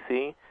 the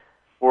UDC,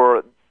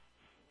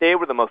 they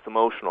were the most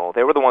emotional.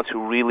 They were the ones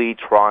who really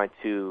tried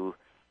to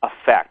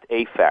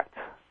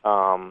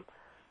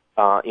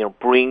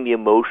bring the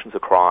emotions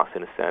across,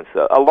 in a sense.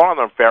 A lot of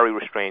them are very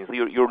restrained.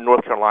 Your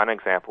North Carolina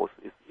example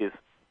is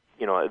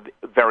a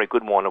very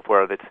good one of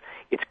where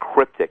it's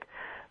cryptic.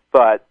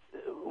 But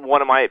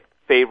one of my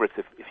favorites,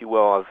 if you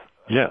will,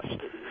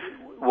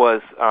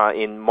 was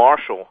in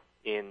Marshall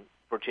in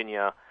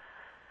Virginia,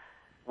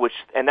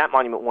 and that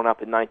monument went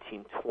up in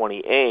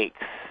 1928,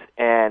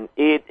 and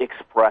it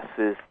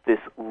expresses this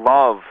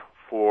love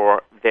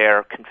for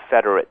their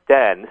Confederate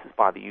dead. And this is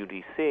by the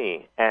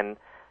UDC, and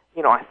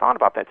I thought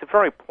about that. It's a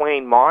very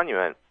plain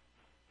monument,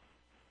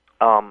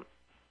 and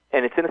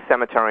it's in a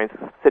cemetery, it's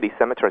a city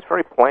cemetery. It's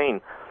very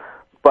plain,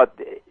 but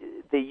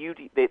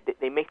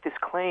they make this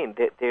claim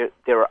that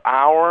they're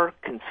our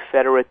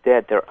Confederate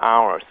dead. They're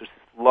ours. There's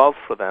this love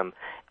for them,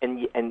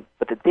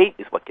 but the date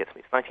is what gets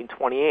me. It's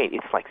 1928.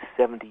 It's like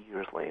 70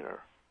 years later.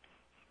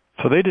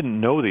 So they didn't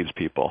know these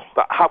people.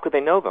 But how could they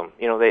know them?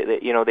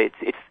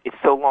 It's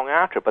so long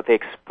after, but they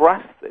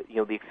express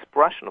the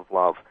expression of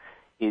love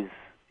is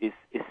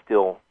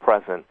still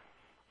present.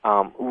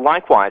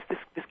 Likewise,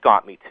 this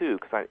got me too,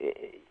 because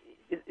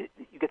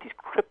you get these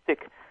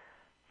cryptic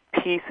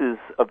pieces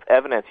of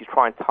evidence. You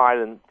try and tie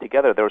them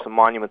together. There was a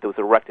monument that was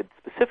erected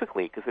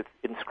specifically because it's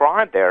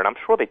inscribed there, and I'm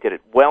sure they did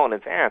it well in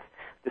advance.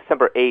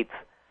 December 8th,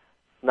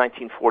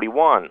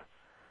 1941.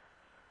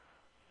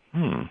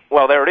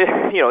 Well, there it is.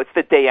 It's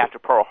the day after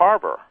Pearl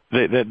Harbor.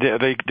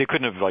 They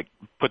couldn't have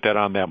put that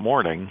on that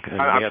morning.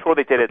 I'm sure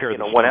they did it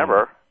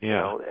whenever.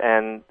 Yeah.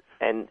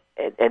 And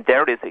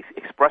there it is,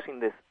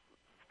 expressing this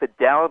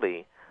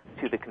fidelity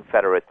to the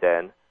Confederate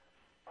dead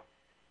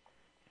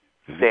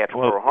the day after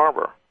Pearl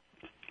Harbor.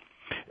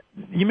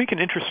 You make an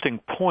interesting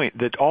point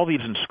that all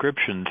these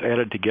inscriptions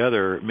added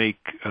together make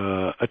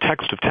a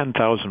text of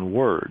 10,000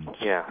 words.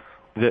 Yeah.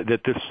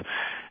 That this,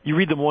 you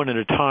read them one at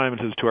a time. It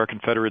says to our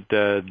Confederate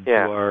dead, to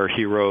our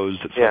heroes,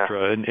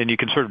 etc. And you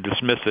can sort of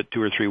dismiss it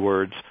 2 or 3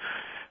 words,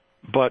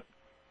 but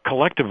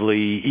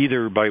collectively,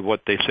 either by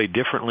what they say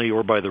differently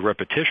or by the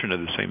repetition of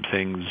the same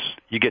things,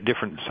 you get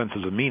different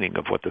senses of meaning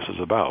of what this is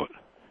about.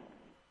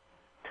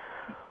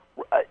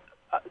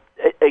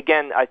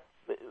 Again,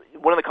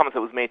 one of the comments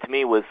that was made to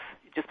me was,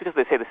 just because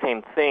they say the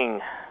same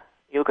thing,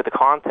 you look at the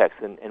context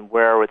and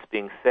where it's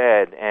being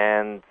said,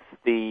 and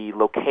the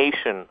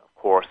location, of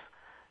course,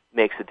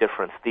 makes a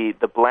difference. The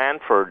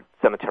Blandford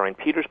Cemetery in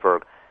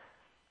Petersburg,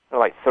 there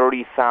are like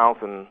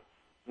 30,000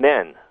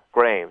 men,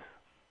 graves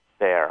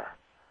there.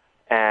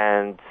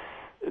 And,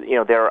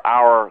 they're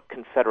our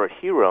Confederate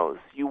heroes.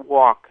 You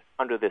walk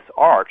under this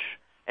arch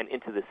and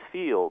into this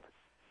field,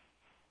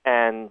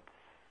 and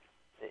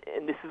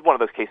this is one of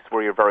those cases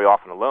where you're very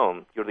often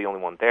alone. You're the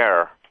only one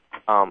there,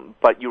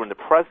 but you're in the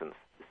presence,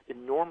 this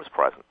enormous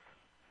presence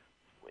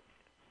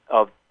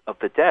of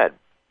the dead.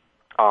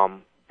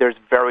 There's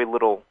very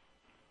little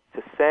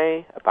to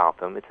say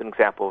about them. It's an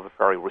example of a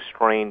very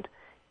restrained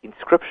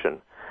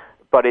inscription,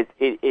 but it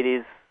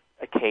is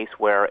a case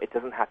where it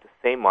doesn't have to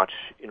say much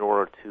in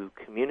order to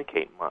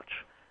communicate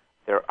much.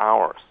 They're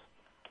ours.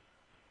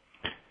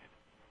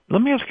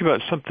 Let me ask you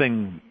about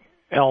something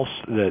else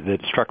that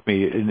struck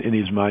me in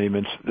these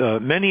monuments.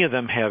 Many of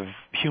them have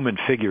human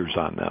figures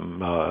on them.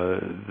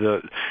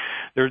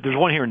 There's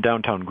one here in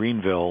downtown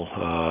Greenville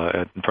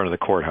in front of the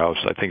courthouse.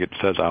 I think it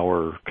says to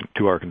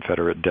our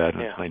Confederate dead,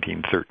 and it's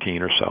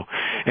 1913 or so.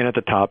 And at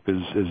the top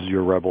is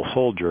your rebel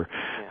soldier.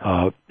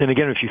 And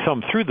again, if you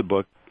thumb through the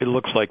book, it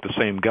looks like the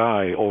same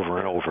guy over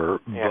and over.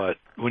 But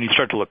when you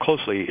start to look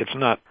closely, it's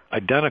not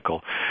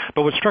identical.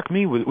 But what struck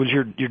me was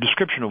your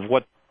description of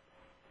what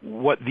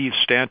these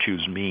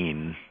statues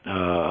mean,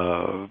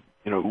 who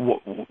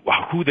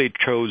they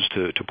chose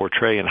to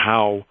portray and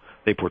how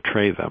they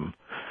portray them.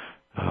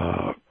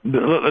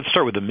 Let's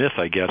start with the myth,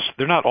 I guess.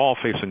 They're not all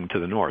facing to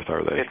the north,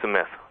 are they? It's a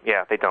myth.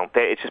 Yeah, they don't.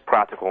 It's just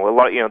practical. A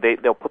lot,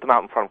 they'll put them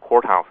out in front of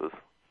courthouses,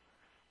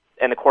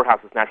 and the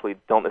courthouses naturally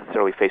don't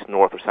necessarily face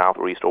north or south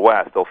or east or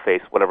west. They'll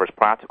face whatever is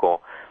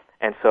practical,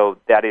 and so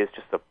that is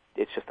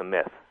it's just a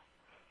myth.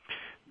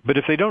 But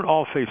if they don't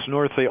all face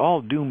north, they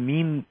all do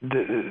mean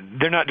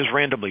they're not just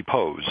randomly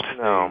posed.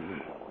 No.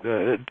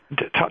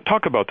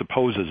 Talk about the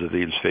poses of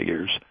these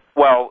figures.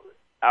 Well,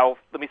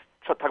 let me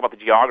talk about the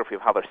geography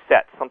of how they're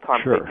set.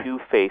 Sometimes they do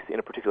face in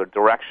a particular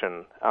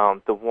direction.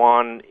 The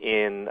one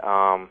in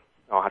I'll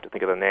have to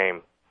think of the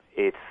name.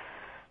 It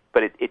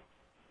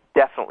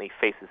definitely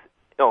faces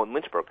in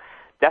Lynchburg,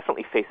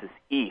 definitely faces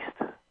east.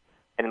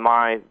 And in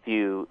my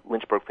view,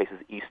 Lynchburg faces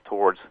east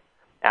towards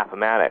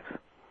Appomattox.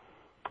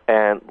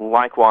 And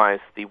likewise,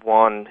 the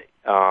one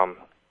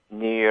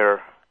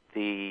near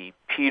the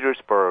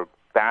Petersburg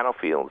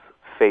battlefields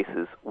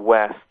faces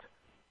west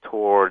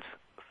towards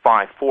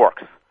Five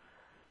Forks.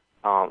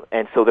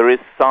 And so there is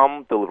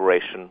some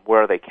deliberation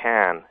where they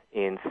can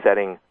in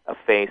setting a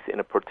face in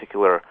a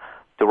particular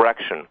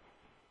direction.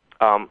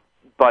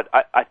 But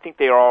I think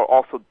they are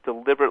also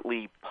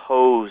deliberately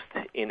posed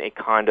in a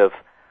kind of,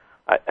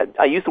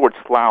 I use the word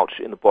slouch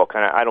in the book,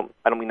 and I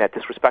don't mean that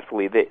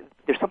disrespectfully.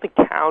 There's something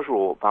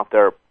casual about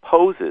their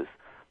poses.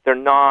 They're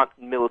not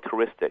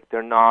militaristic.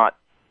 They're not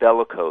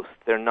bellicose.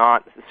 They're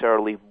not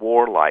necessarily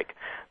warlike.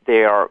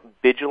 They are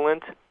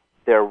vigilant.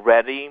 They're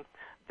ready.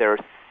 They're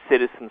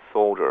citizen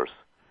soldiers.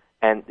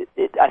 And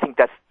I think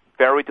that's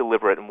very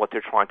deliberate in what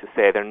they're trying to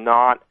say. They're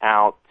not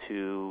out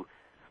to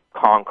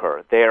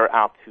conquer. They're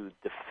out to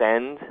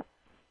defend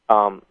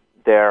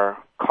their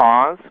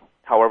cause,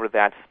 however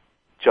that's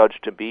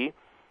judged to be.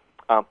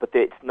 But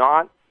it's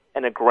not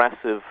an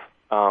aggressive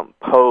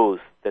pose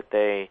that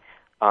they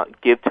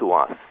give to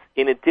us.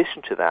 In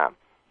addition to that,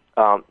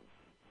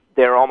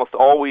 they're almost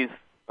always,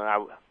 I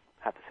would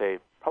have to say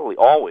probably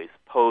always,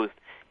 posed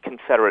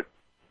Confederate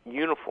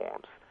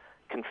uniforms,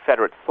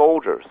 Confederate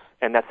soldiers,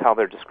 and that's how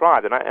they're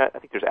described. And I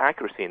think there's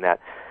accuracy in that.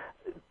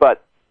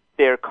 But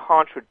they're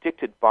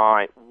contradicted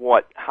by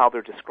how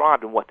they're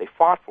described and what they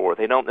fought for.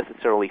 They don't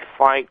necessarily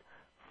fight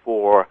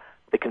for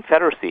the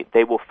Confederacy.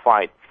 They will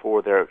fight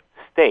for their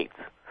states.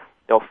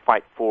 They'll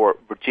fight for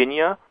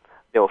Virginia.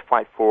 They'll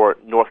fight for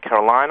North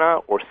Carolina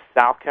or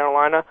South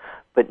Carolina,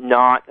 but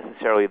not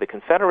necessarily the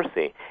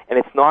Confederacy. And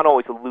it's not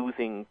always a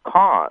losing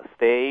cause.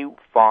 They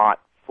fought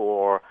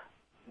for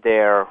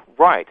their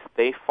rights.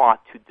 They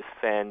fought to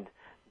defend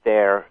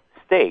their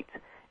state.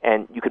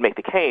 And you could make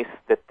the case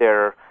that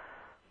their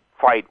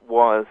fight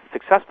was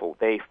successful.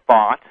 They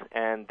fought,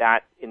 and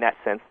that, in that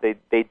sense,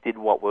 they did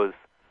what was,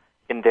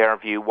 in their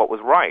view, what was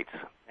right.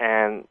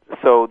 And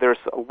so there's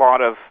a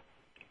lot of,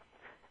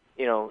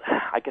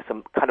 I guess,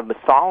 some kind of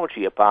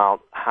mythology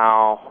about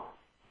how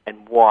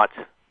and what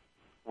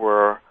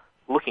we're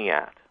looking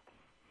at.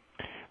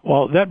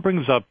 Well, that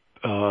brings up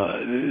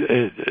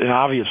an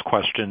obvious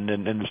question,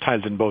 and this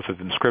ties in both with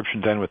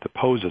inscriptions and with the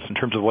poses in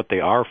terms of what they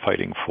are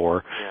fighting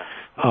for.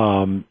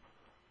 Yeah.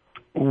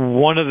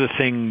 One of the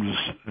things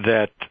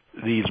that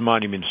these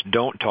monuments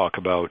don't talk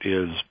about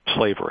is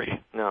slavery.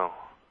 No.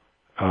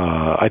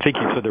 I think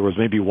you said there was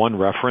maybe one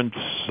reference,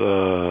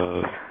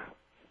 if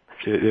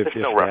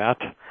no that.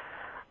 Reference.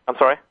 I'm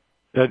sorry?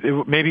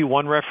 Maybe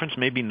one reference,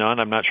 maybe none.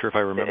 I'm not sure if I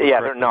remember. Yeah,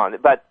 correctly. there are none.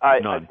 But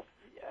none.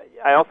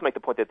 I also make the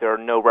point that there are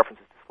no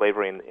references to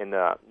slavery in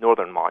the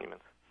northern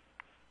monuments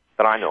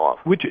that I know of.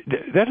 Which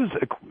that is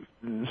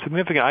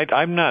significant.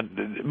 I'm not.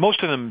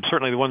 Most of them,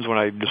 certainly the ones when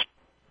I just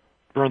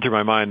run through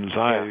my mind's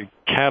eye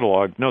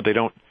catalog. No, they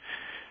don't.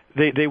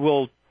 They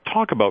will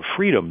talk about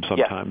freedom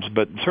sometimes,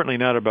 but certainly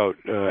not about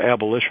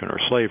abolition or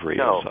slavery.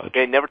 No, as such.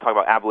 They never talk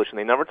about abolition.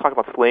 They never talk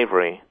about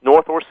slavery,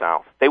 north or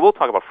south. They will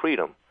talk about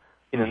freedom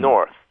in the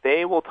north.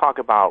 They will talk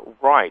about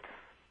rights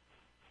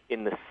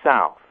in the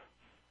south.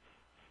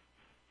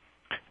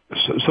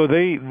 So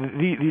these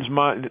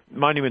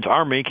monuments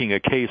are making a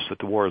case that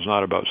the war is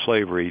not about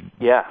slavery,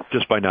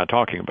 just by not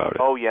talking about it.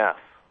 Oh yes,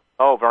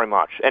 oh very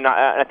much. And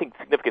I think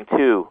it's significant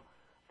too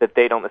that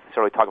they don't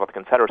necessarily talk about the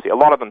Confederacy. A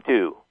lot of them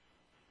do,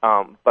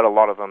 but a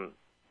lot of them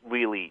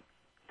really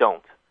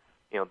don't.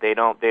 They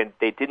don't.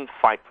 They didn't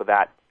fight for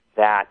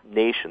that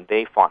nation.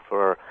 They fought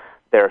for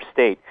their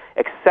state.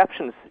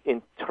 Exceptions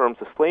in terms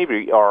of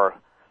slavery are,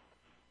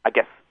 I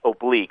guess,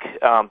 oblique.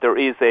 There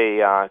is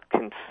a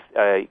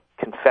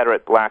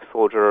Confederate black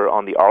soldier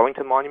on the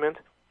Arlington Monument.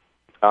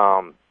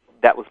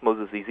 That was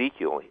Moses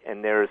Ezekiel,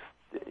 and there's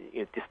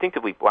a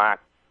distinctively black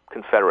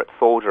Confederate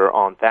soldier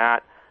on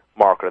that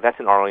marker. That's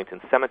in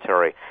Arlington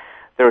Cemetery.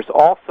 There's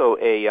also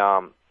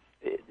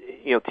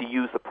to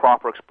use the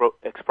proper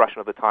expression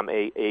of the time,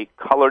 a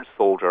colored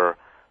soldier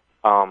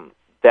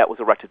that was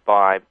erected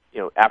by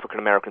African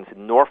Americans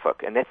in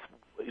Norfolk, and that's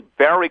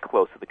very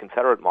close to the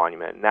Confederate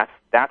monument. And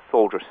that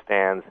soldier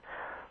stands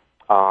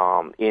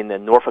in the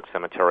Norfolk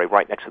Cemetery,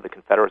 right next to the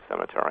Confederate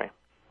Cemetery.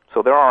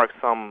 So there are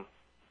some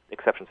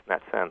exceptions in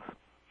that sense.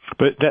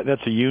 But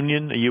that's a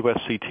Union, a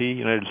USCT,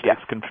 United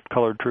States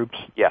Colored Troops.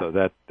 Yeah. So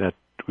that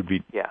would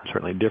be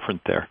certainly different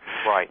there.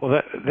 Right.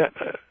 Well,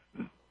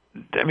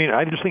 I mean,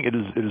 I just think it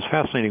is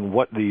fascinating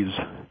what these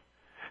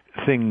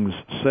things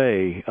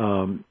say.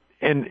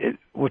 And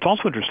what's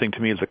also interesting to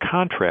me is the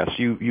contrast.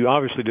 You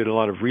obviously did a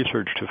lot of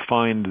research to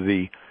find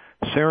the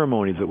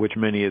ceremonies at which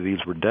many of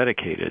these were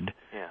dedicated.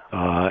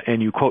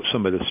 And you quote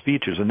some of the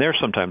speeches, and there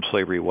sometimes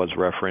slavery was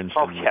referenced,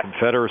 and the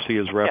Confederacy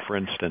is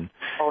referenced. And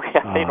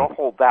they don't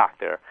hold back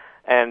there.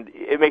 And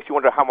it makes you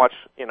wonder how much,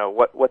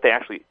 what they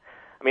actually...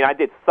 I mean, I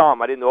did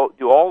some. I didn't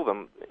do all of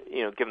them,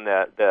 given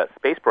the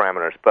space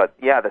parameters. But,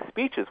 the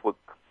speeches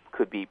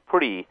could be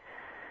pretty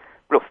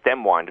real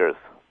stem winders.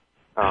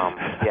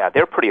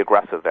 They're pretty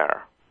aggressive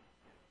there.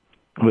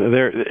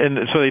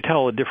 And so they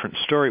tell a different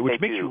story,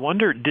 which makes you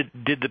wonder,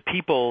 did the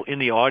people in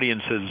the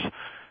audiences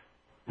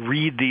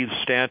read these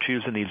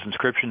statues and these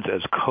inscriptions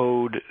as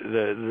code?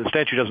 The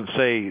statue doesn't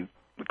say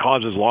the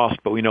cause is lost,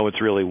 but we know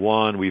it's really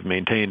won. We've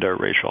maintained our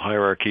racial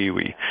hierarchy.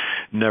 We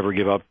never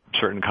give up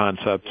certain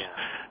concepts.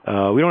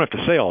 We don't have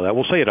to say all that.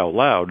 We'll say it out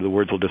loud. The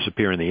words will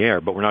disappear in the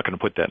air, but we're not going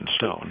to put that in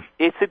stone.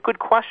 It's a good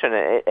question.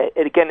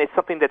 Again, it's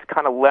something that's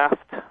kind of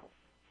left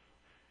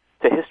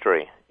to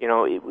history.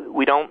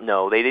 We don't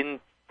know. They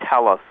didn't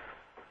tell us,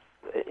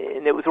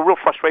 and it was a real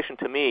frustration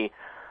to me.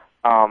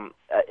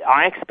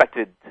 I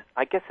expected,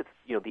 I guess it's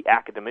the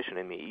academician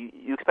in me.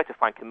 You expect to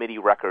find committee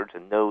records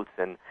and notes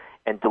and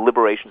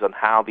deliberations on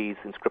how these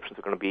inscriptions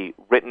are going to be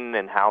written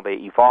and how they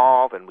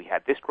evolve. And we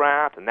had this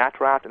draft and that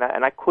draft, and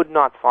I could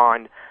not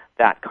find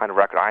that kind of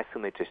record. I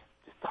assume they just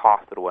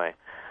tossed it away.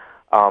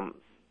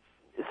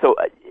 So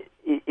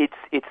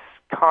it's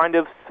kind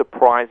of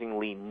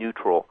surprisingly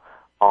neutral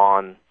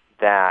on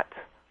that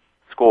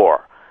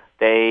score.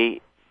 They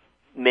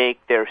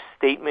make their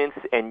statements,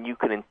 and you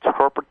can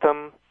interpret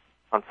them,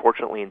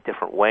 unfortunately, in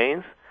different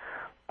ways.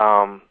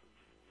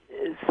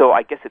 So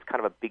I guess it's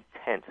kind of a big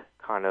tent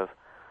kind of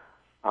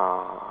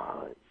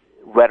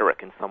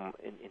rhetoric in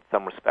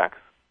some respects.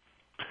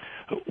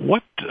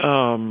 What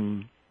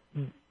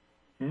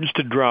just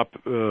to drop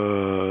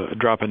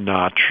a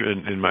notch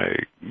in my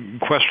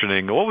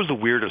questioning, what was the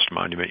weirdest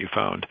monument you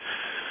found?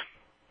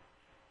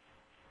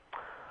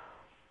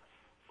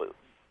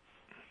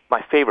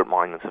 My favorite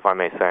monuments, if I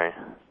may say.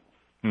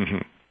 Mm-hmm.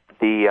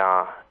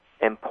 The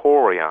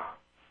Emporia,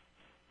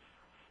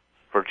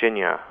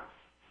 Virginia,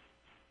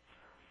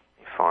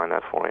 let me find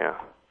that for you,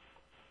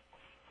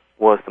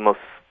 was the most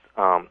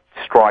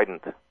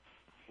strident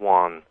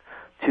one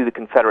to the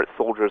Confederate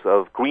soldiers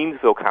of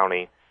Greensville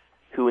County,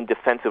 who in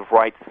defense of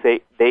rights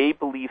they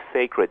believe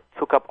sacred,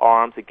 took up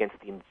arms against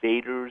the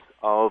invaders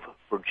of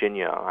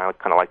Virginia. I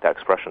kind of like that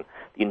expression.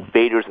 The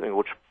invaders,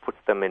 which puts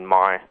them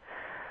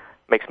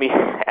makes me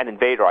an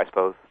invader, I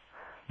suppose.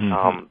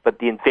 Mm-hmm. But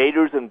the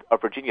invaders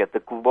of Virginia, the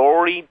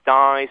glory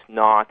dies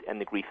not and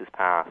the grief is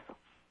past.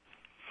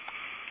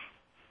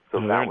 So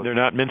they're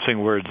not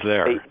mincing words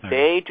there.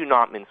 They do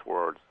not mince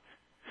words.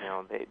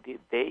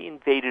 They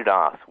invaded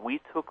us.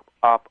 We took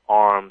up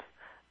arms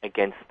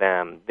against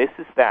them. This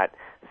is that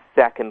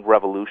second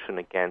revolution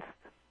against,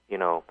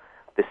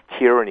 this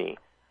tyranny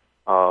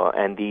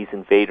and these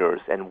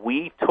invaders, and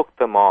we took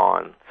them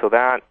on. So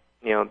that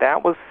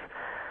was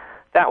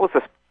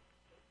a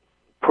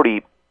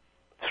pretty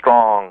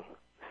strong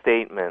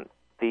statement.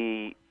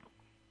 The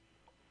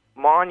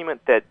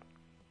monument that,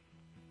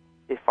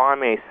 if I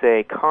may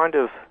say, kind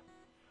of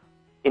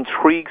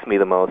intrigues me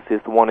the most is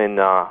the one in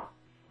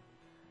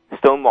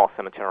Stonewall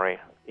Cemetery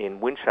in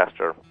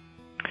Winchester.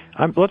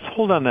 Let's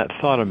hold on that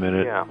thought a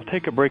minute. Yeah. We'll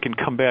take a break and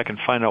come back and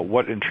find out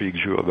what intrigues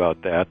you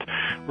about that.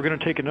 We're going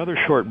to take another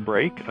short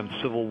break on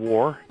Civil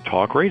War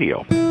Talk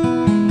Radio.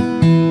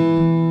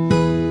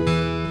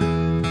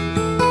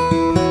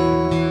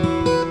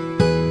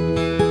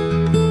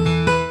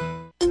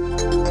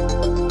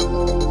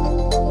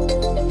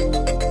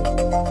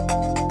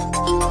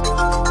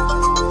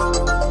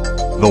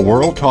 The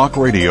World Talk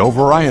Radio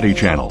Variety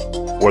Channel,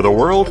 where the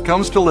world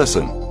comes to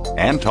listen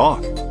and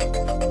talk.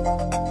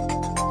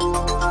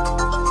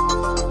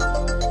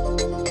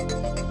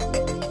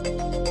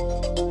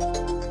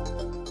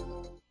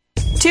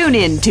 Tune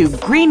in to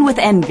Green with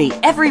Envy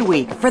every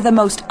week for the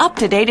most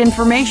up-to-date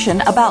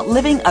information about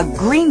living a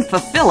green,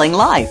 fulfilling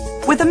life.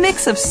 With a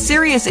mix of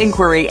serious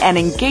inquiry and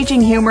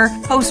engaging humor,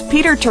 host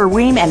Peter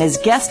Terweem and his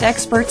guest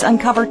experts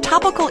uncover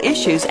topical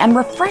issues and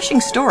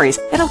refreshing stories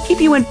that'll keep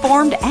you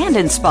informed and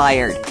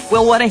inspired.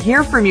 We'll want to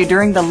hear from you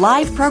during the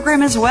live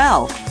program as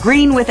well.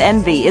 Green with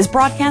Envy is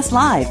broadcast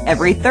live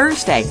every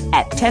Thursday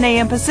at 10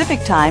 a.m.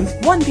 Pacific Time,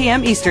 1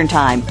 p.m. Eastern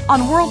Time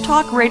on World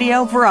Talk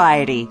Radio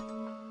Variety.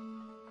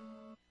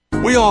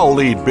 We all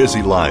lead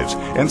busy lives,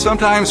 and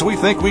sometimes we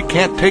think we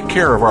can't take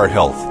care of our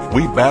health.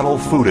 We battle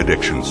food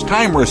addictions,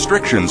 time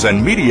restrictions,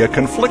 and media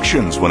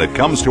conflictions when it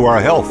comes to our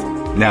health.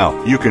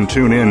 Now, you can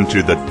tune in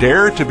to the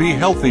Dare to Be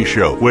Healthy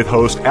show with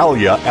host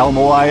Alia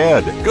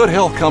Al-Muayed. Good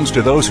health comes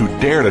to those who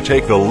dare to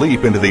take the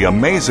leap into the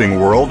amazing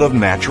world of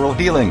natural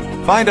healing.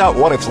 Find out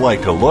what it's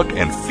like to look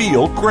and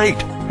feel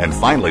great, and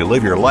finally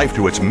live your life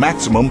to its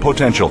maximum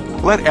potential.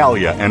 Let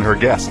Alia and her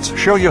guests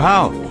show you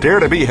how.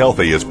 Dare to Be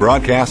Healthy is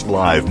broadcast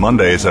live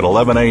Mondays at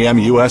 11 a.m.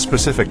 U.S.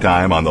 Pacific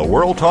Time on the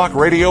World Talk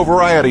Radio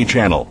Variety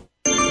Channel.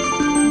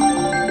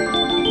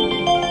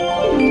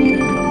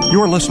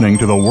 You're listening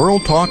to the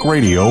World Talk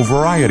Radio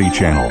Variety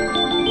Channel.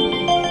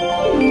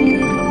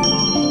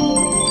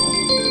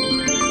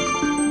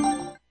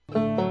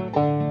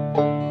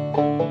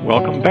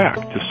 Welcome back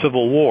to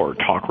Civil War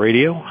Talk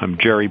Radio. I'm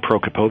Jerry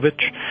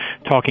Prokopowicz,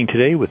 talking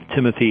today with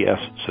Timothy S.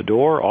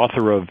 Sador,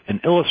 author of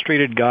An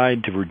Illustrated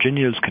Guide to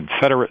Virginia's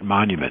Confederate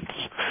Monuments.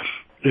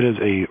 It is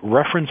a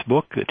reference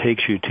book that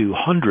takes you to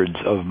hundreds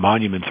of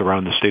monuments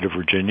around the state of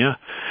Virginia.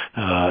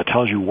 It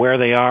tells you where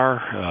they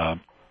are,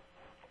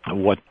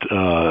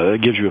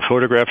 gives you a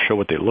photograph, show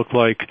what they look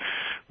like,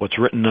 what's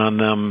written on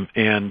them,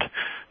 and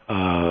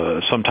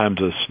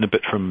sometimes a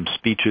snippet from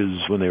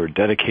speeches when they were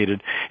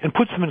dedicated, and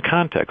puts them in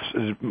context.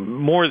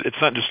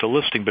 It's not just a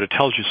listing, but it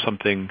tells you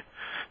something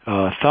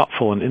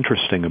thoughtful and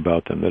interesting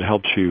about them that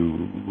helps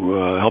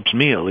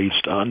me at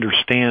least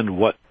understand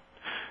what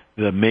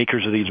the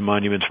makers of these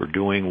monuments were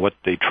doing, what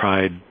they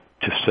tried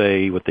to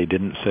say, what they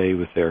didn't say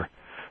with their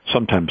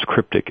sometimes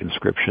cryptic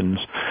inscriptions.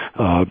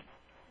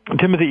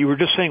 Timothy, you were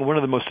just saying one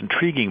of the most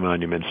intriguing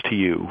monuments to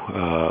you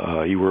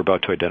you were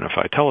about to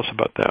identify. Tell us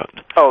about that.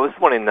 Oh, this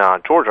is one in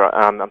Georgia.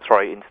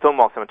 In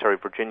Stonewall Cemetery,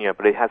 Virginia,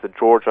 but it has a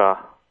Georgia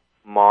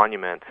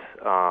monument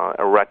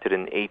erected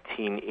in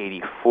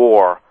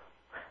 1884,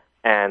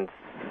 and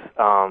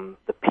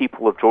the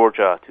people of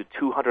Georgia to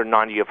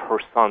 290 of her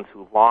sons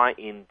who lie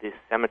in this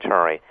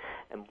cemetery.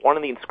 And one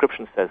of the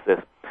inscriptions says this,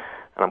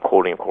 and I'm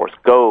quoting, of course,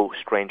 "Go,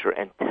 stranger,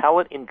 and tell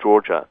it in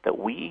Georgia that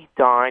we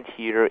died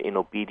here in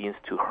obedience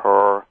to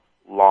her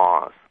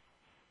laws."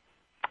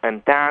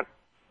 And that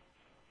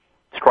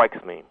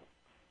strikes me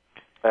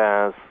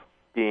as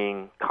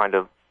being kind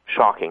of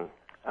shocking.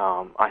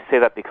 I say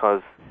that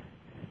because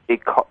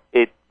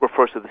it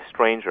refers to the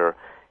stranger.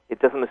 It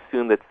doesn't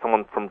assume that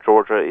someone from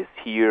Georgia is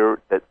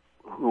here,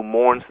 who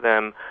mourns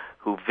them,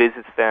 who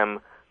visits them,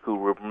 who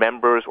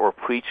remembers or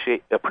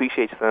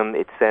appreciates them.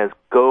 It says,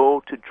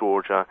 "Go to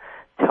Georgia,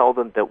 tell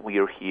them that we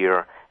are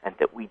here and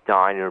that we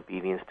died in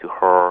obedience to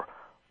her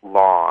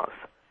laws."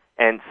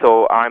 And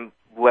so I'm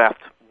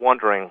left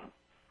wondering,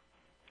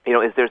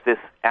 is there this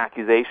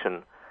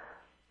accusation,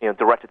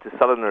 directed to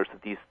Southerners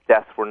that these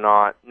deaths were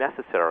not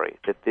necessary,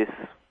 that this,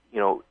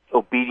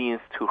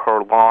 obedience to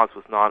her laws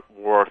was not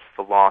worth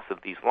the loss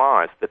of these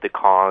lives, that the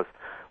cause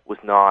was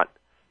not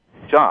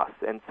just.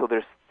 And so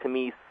there's, to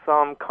me,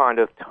 some kind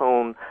of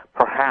tone,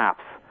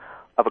 perhaps,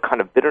 of a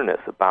kind of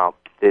bitterness about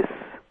this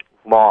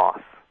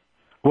loss.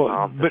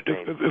 Well, but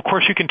of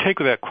course you can take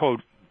with that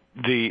quote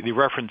the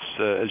reference,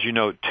 as you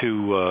know,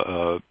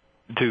 to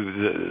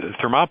the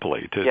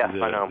Thermopylae, to yes,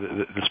 I know.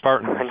 The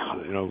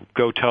Spartans.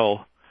 Go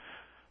tell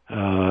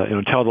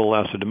the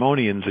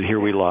Lacedaemonians that here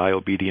we lie,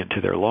 obedient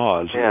to their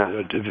laws.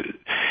 Yeah.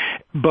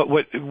 But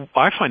what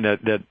I find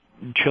that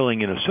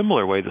chilling in a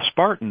similar way, the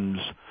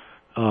Spartans.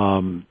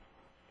 I'm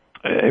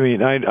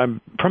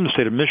from the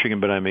state of Michigan,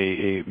 but I'm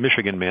a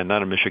Michigan man,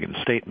 not a Michigan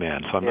State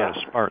man, so I'm not a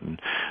Spartan,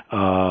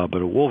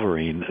 but a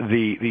Wolverine.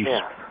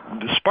 The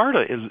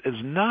Sparta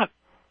is not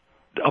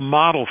a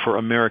model for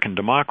American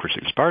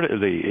democracy. Sparta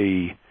is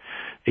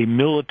a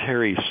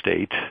military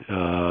state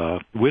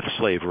with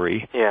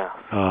slavery,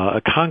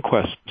 a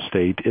conquest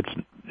state.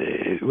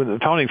 When the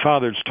founding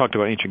fathers talked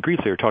about ancient Greece,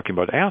 they were talking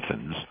about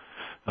Athens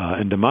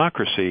and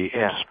democracy,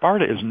 and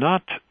Sparta is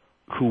not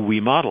who we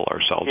model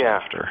ourselves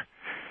after.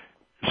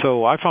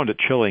 So I found it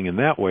chilling in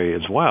that way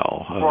as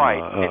well.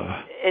 Right.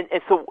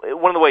 And so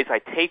one of the ways I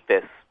take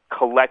this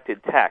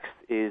collected text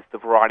is the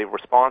variety of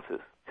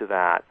responses to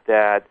that.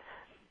 That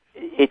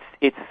it's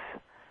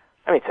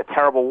a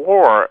terrible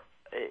war,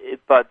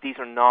 but these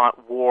are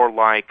not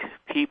warlike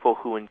people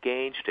who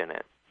engaged in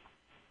it.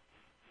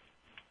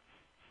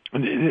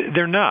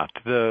 They're not.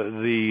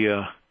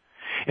 In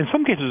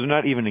some cases, they're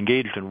not even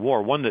engaged in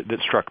war. One that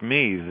struck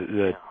me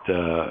is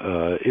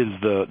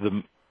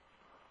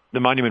the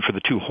monument for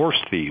the two horse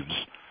thieves.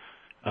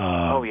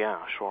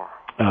 Sure.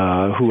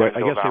 Who I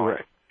guess they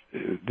were.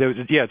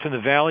 It's in the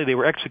valley. They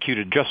were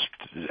executed just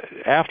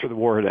after the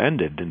war had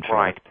ended. In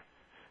fact,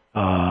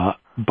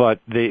 but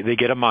they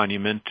get a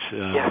monument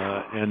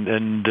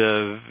and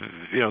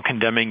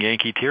condemning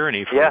Yankee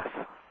tyranny for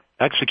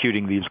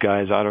executing these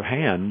guys out of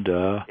hand.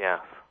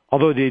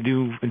 Although they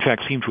do, in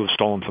fact, seem to have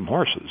stolen some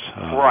horses.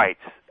 Right,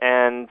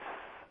 and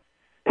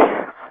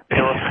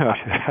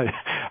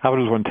how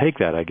does one take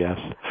that? I guess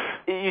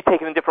you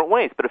take it in different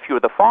ways. But if you were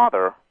the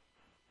father,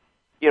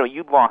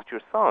 you'd lost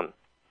your son,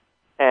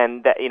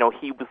 and that,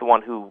 he was the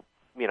one who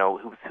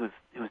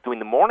who's doing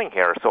the mourning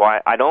here. So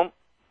I don't,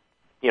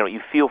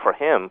 you feel for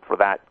him for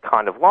that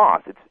kind of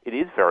loss. It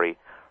is very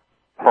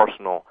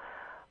personal,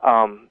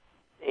 and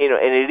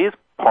it is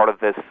part of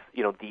this,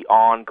 the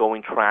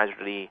ongoing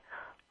tragedy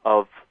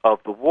of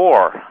the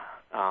war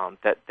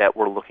that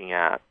we're looking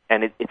at,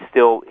 and it's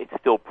still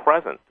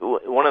present.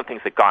 One of the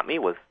things that got me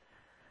was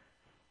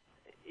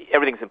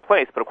everything's in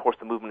place, but of course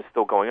the movement is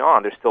still going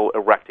on. They're still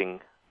erecting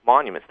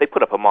monuments. They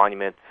put up a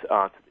monument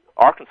to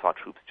Arkansas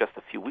troops just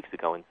a few weeks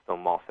ago in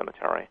Stonewall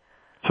Cemetery.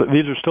 So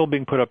these are still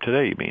being put up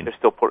today, you mean? They're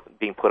still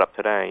being put up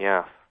today,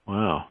 yes.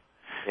 Wow.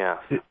 Yes.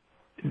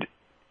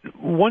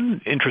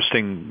 One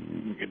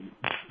interesting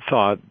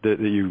thought that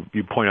you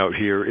point out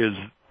here is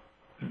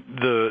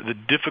the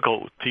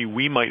difficulty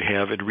we might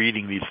have in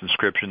reading these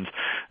inscriptions.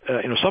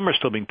 Some are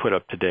still being put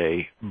up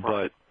today,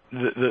 but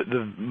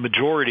the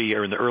majority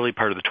are in the early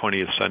part of the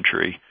 20th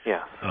century.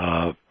 Yes.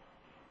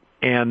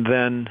 And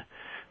then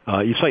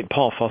you cite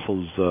Paul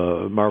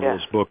Fussel's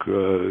marvelous book,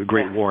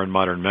 Great War in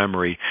Modern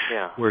Memory,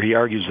 where he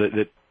argues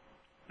that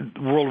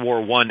World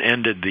War I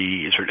ended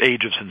the sort of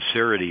age of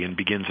sincerity and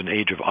begins an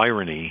age of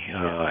irony,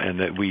 and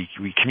that we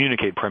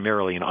communicate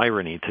primarily in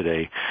irony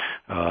today,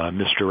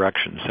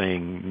 misdirection,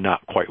 saying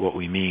not quite what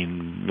we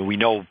mean. We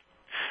know,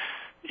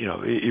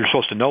 you're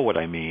supposed to know what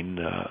I mean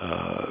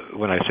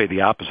when I say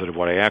the opposite of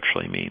what I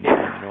actually mean.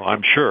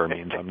 I'm sure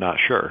means I'm not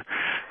sure,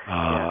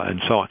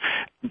 and so on.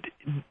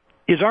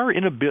 Is our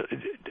inability,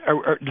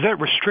 does that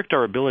restrict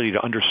our ability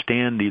to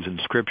understand these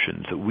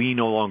inscriptions, that we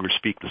no longer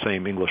speak the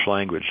same English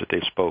language that they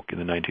spoke in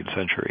the 19th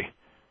century?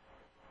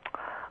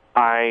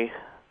 I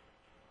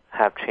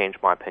have changed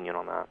my opinion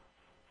on that.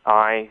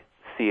 I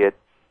see it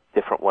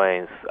different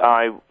ways.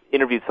 I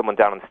interviewed someone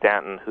down in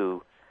Stanton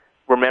who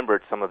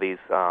remembered some of these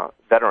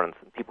veterans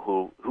and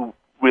people who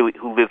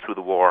lived through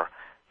the war,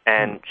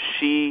 and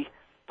she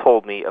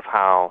told me of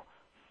how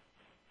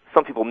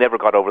some people never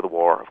got over the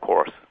war, of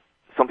course.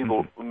 Some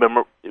people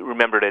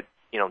remembered it,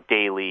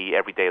 daily,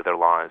 every day of their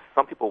lives.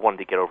 Some people wanted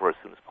to get over it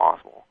as soon as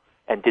possible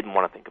and didn't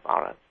want to think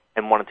about it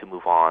and wanted to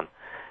move on.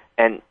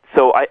 And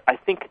so I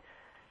think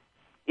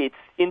it's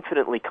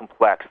infinitely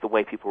complex, the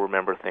way people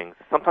remember things.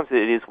 Sometimes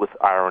it is with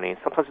irony.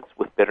 Sometimes it's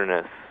with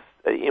bitterness.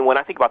 When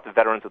I think about the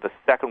veterans of the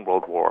Second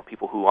World War,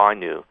 people who I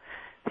knew,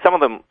 some of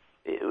them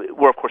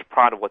were, of course,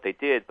 proud of what they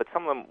did, but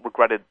some of them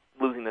regretted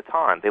losing the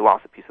time. They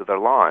lost a piece of their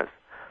lives.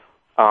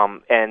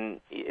 And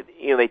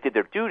they did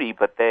their duty,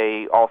 but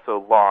they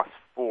also lost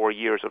 4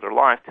 years of their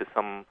life to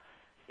some,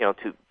 to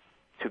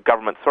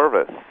government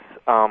service.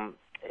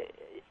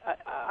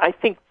 I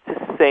think to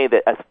say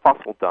that, as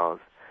Fussell does,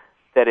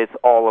 that it's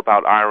all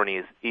about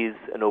irony is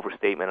an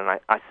overstatement, and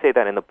I say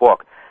that in the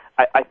book.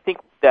 I think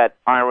that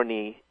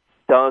irony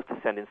does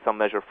descend in some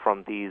measure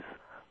from these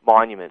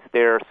monuments.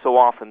 They're so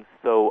often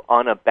so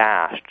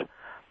unabashed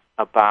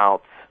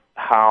about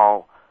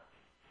how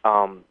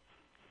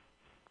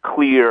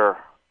clear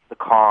the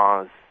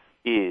cause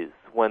is,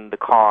 when the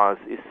cause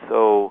is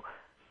so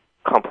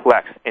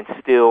complex and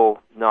still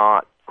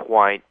not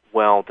quite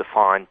well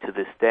defined to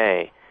this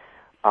day.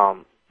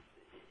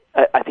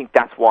 I think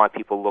that's why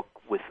people look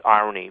with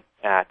irony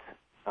at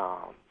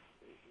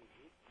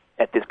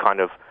this kind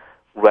of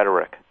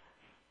rhetoric.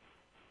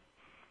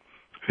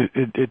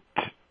 It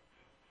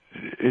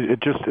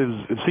just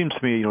is. It seems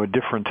to me, a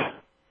different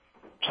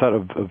set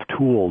of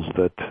tools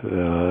that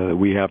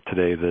we have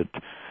today. That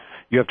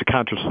you have to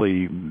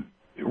consciously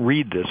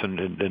read this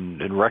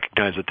and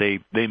recognize that they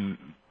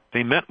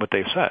meant what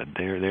they said.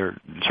 They're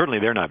certainly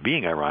they're not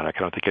being ironic.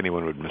 I don't think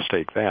anyone would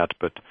mistake that.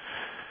 But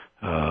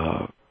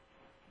to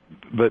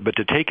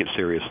take it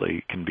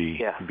seriously can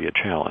be a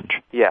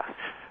challenge. Yes.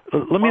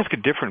 Let me ask a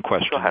different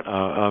question. Go ahead.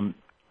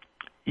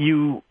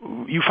 You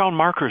found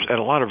markers at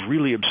a lot of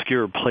really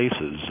obscure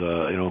places.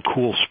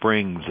 Cool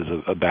Springs is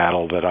a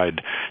battle that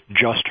I'd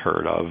just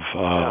heard of.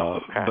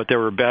 But there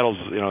were battles,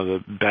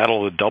 the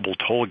Battle of the Double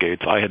Toll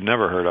Gates I had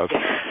never heard of.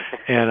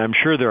 And I'm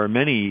sure there are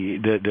many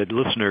that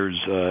listeners,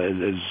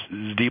 as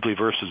deeply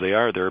versed as they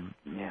are,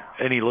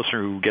 any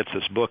listener who gets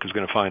this book is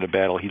going to find a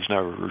battle he's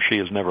never or she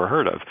has never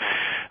heard of.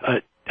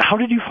 How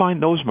did you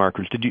find those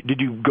markers? Did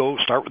you go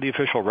start with the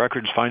official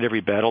records, find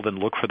every battle, then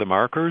look for the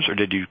markers, or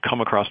did you come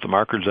across the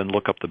markers and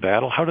look up the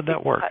battle? How did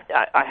that work?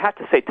 I have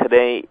to say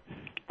today,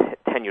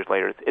 10 years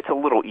later, it's a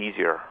little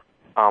easier.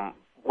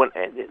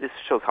 This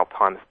shows how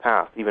time has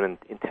passed, even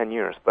in 10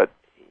 years. But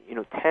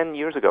 10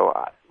 years ago,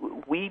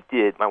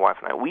 my wife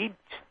and I, we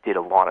just did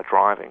a lot of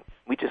driving.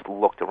 We just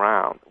looked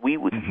around. We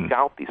would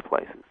scout these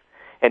places,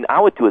 and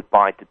I would do it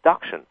by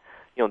deduction.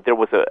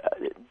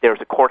 There's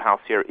a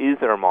courthouse here. Is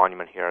there a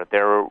monument here?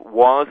 There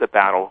was a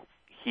battle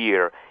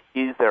here.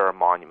 Is there a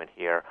monument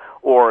here?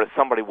 Or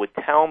somebody would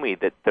tell me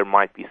that there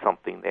might be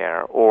something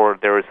there, or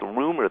there is a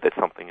rumor that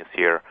something is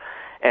here.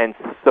 And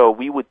so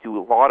we would do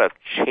a lot of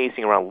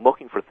chasing around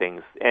looking for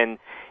things, and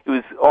it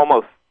was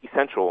almost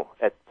essential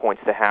at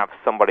points to have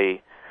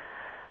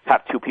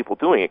two people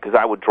doing it, because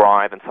I would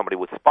drive and somebody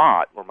would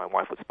spot, or my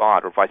wife would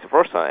spot, or vice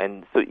versa.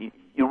 And so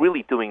you're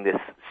really doing this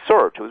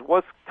search. It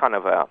was kind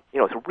of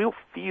it's a real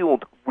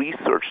field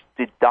research,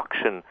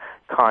 deduction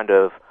kind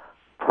of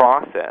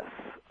process.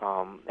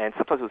 And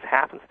sometimes it was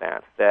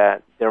happenstance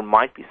that there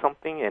might be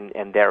something,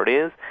 and there it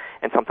is,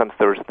 and sometimes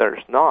there's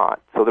not.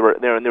 So there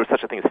was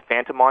such a thing as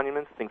phantom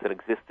monuments, things that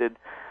existed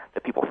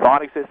that people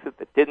thought existed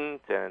that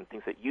didn't, and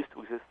things that used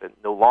to exist that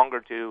no longer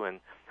do, and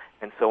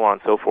so on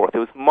and so forth. It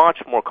was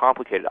much more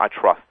complicated, I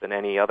trust, than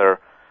any other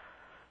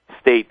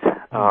state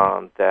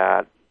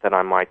that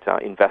I might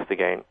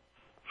investigate.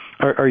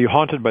 Are you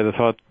haunted by the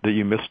thought that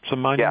you missed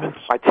some monuments?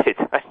 Yes, I did.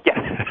 Yes,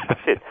 I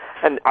did.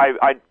 And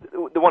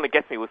the one that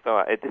gets me was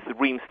at this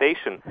Ream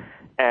Station,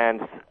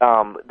 and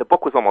the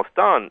book was almost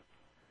done,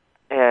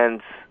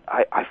 and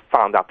I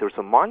found out there was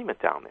a monument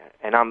down there,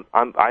 and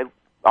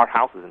our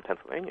house is in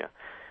Pennsylvania.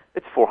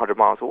 It's 400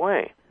 miles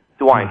away.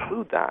 Do I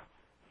include that?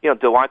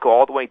 Do I go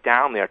all the way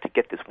down there to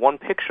get this one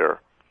picture,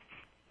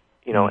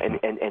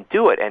 and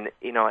do it? And,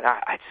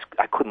 I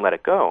couldn't let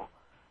it go.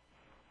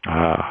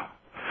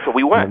 So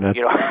we went,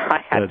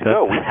 I had to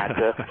go. We had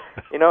to,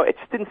 it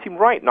just didn't seem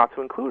right not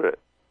to include it.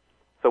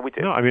 So we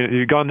did. No, I mean,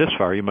 you've gone this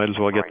far, you might as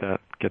well get that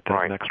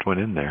next one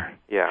in there.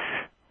 Yeah.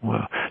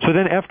 Wow. So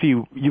then after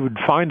you would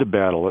find a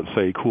battle at,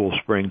 say, Cool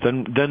Springs,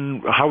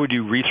 then how would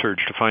you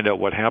research to find out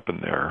what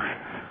happened there?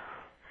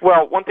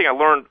 Well, one thing I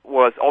learned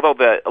was, although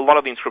a lot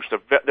of the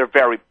inscriptions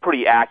they're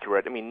pretty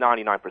accurate. I mean,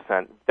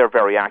 99%, they're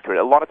very accurate.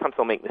 A lot of times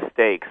they'll make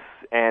mistakes,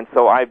 and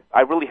so I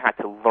really had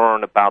to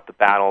learn about the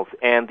battles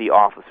and the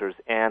officers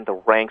and the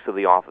ranks of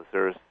the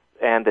officers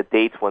and the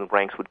dates when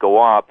ranks would go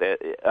up.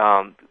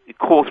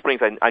 Cool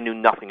Springs I knew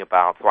nothing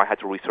about, so I had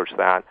to research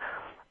that.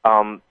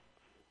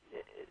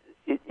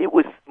 It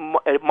was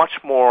a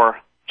much more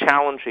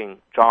challenging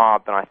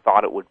job than I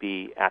thought it would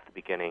be at the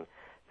beginning,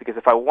 because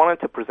if I wanted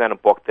to present a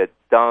book that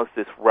does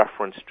this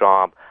reference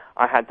job,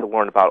 I had to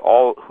learn about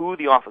who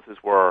the officers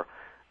were,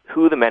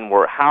 who the men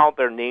were, how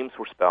their names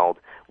were spelled,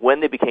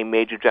 when they became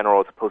Major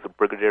General as opposed to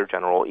Brigadier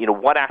General,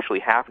 what actually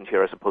happened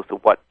here as opposed to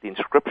what the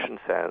inscription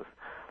says,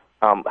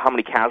 how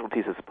many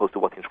casualties as opposed to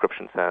what the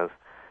inscription says,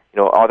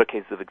 other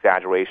cases of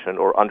exaggeration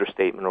or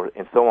understatement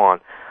and so on.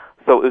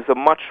 So it was a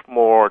much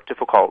more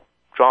difficult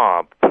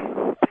job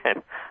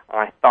than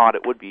I thought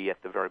it would be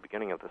at the very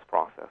beginning of this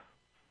process.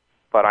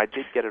 But I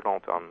did get it all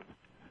done.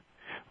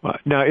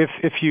 Now,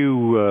 if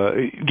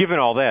you, given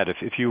all that,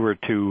 if you were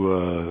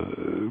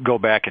to go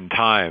back in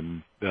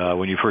time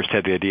when you first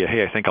had the idea,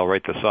 hey, I think I'll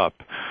write this up,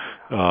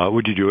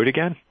 would you do it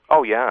again?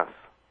 Oh, yes.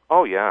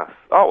 Oh, yes.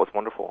 Oh, it was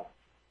wonderful.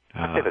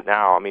 I say that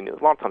now. I mean,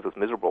 a lot of times it's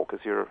miserable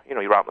because you're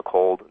out in the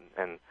cold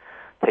and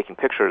taking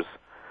pictures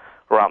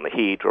or out in the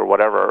heat or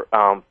whatever.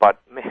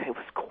 But man,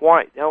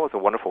 that was a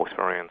wonderful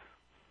experience.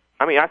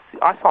 I mean,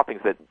 I saw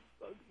things that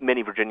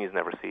many Virginians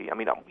never see. I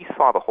mean, we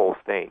saw the whole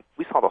state.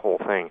 We saw the whole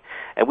thing.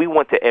 And we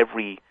went to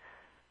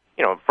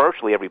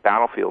virtually every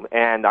battlefield.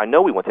 And I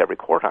know we went to every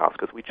courthouse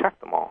because we checked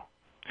them all.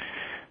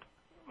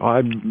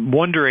 I'm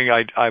wondering,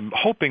 I'm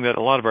hoping that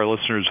a lot of our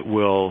listeners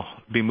will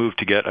be moved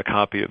to get a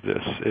copy of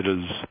this. It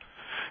is,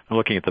 I'm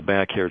looking at the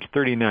back here, it's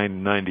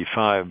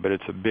 $39.95, but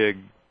it's a big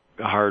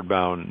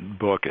hardbound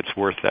book. It's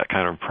worth that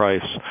kind of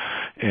price.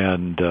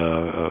 And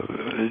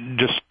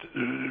just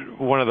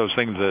one of those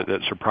things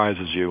that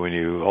surprises you when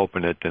you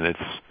open it, and it's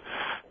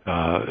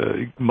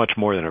much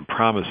more than it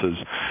promises.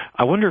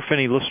 I wonder if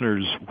any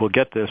listeners will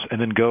get this and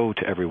then go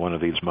to every one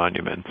of these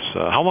monuments.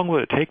 How long will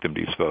it take them,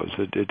 do you suppose?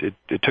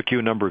 It took you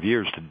a number of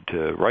years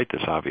to write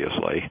this,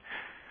 obviously.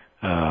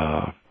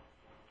 I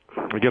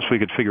guess we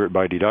could figure it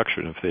by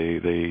deduction. If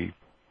they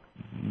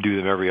do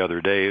them every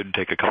other day, it would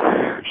take a couple of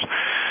years.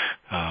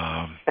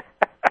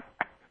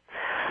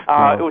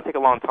 It would take a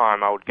long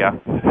time, I would guess,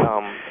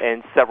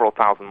 and several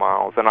thousand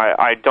miles. And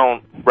I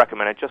don't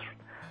recommend it. Just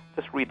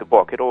read the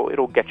book.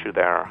 It'll get you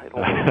there.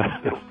 It'll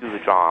do the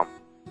job.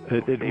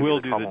 It will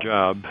do the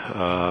job.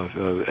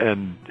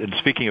 And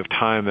speaking of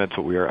time, that's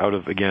what we are out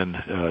of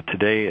again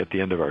today at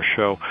the end of our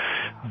show.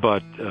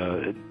 But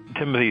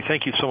Timothy,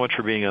 thank you so much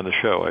for being on the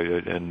show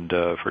and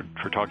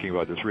for talking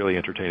about this really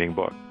entertaining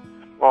book.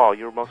 Oh,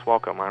 you're most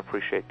welcome. I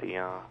appreciate the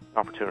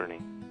opportunity.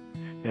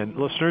 And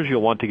listeners,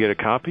 you'll want to get a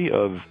copy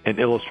of An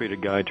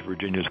Illustrated Guide to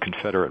Virginia's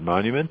Confederate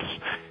Monuments.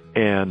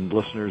 And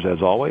listeners,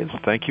 as always,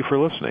 thank you for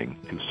listening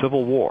to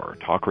Civil War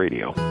Talk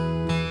Radio.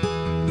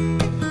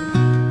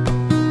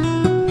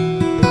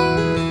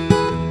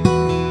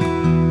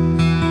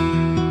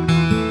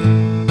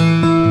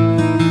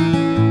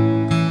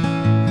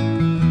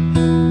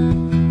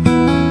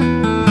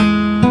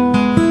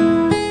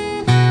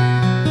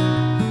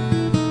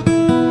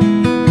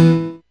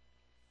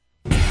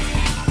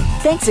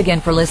 Thanks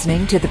again for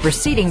listening to the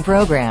preceding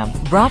program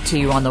brought to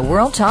you on the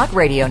World Talk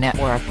Radio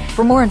Network.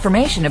 For more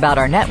information about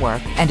our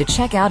network and to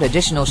check out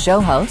additional show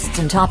hosts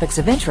and topics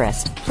of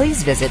interest,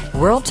 please visit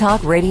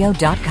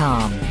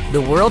worldtalkradio.com.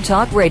 The World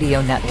Talk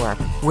Radio Network,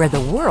 where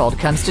the world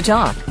comes to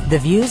talk. The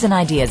views and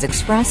ideas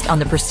expressed on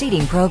the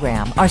preceding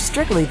program are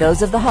strictly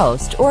those of the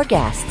host or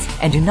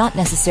guests and do not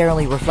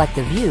necessarily reflect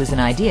the views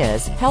and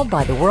ideas held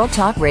by the World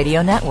Talk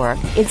Radio Network,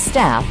 its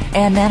staff,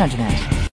 and management.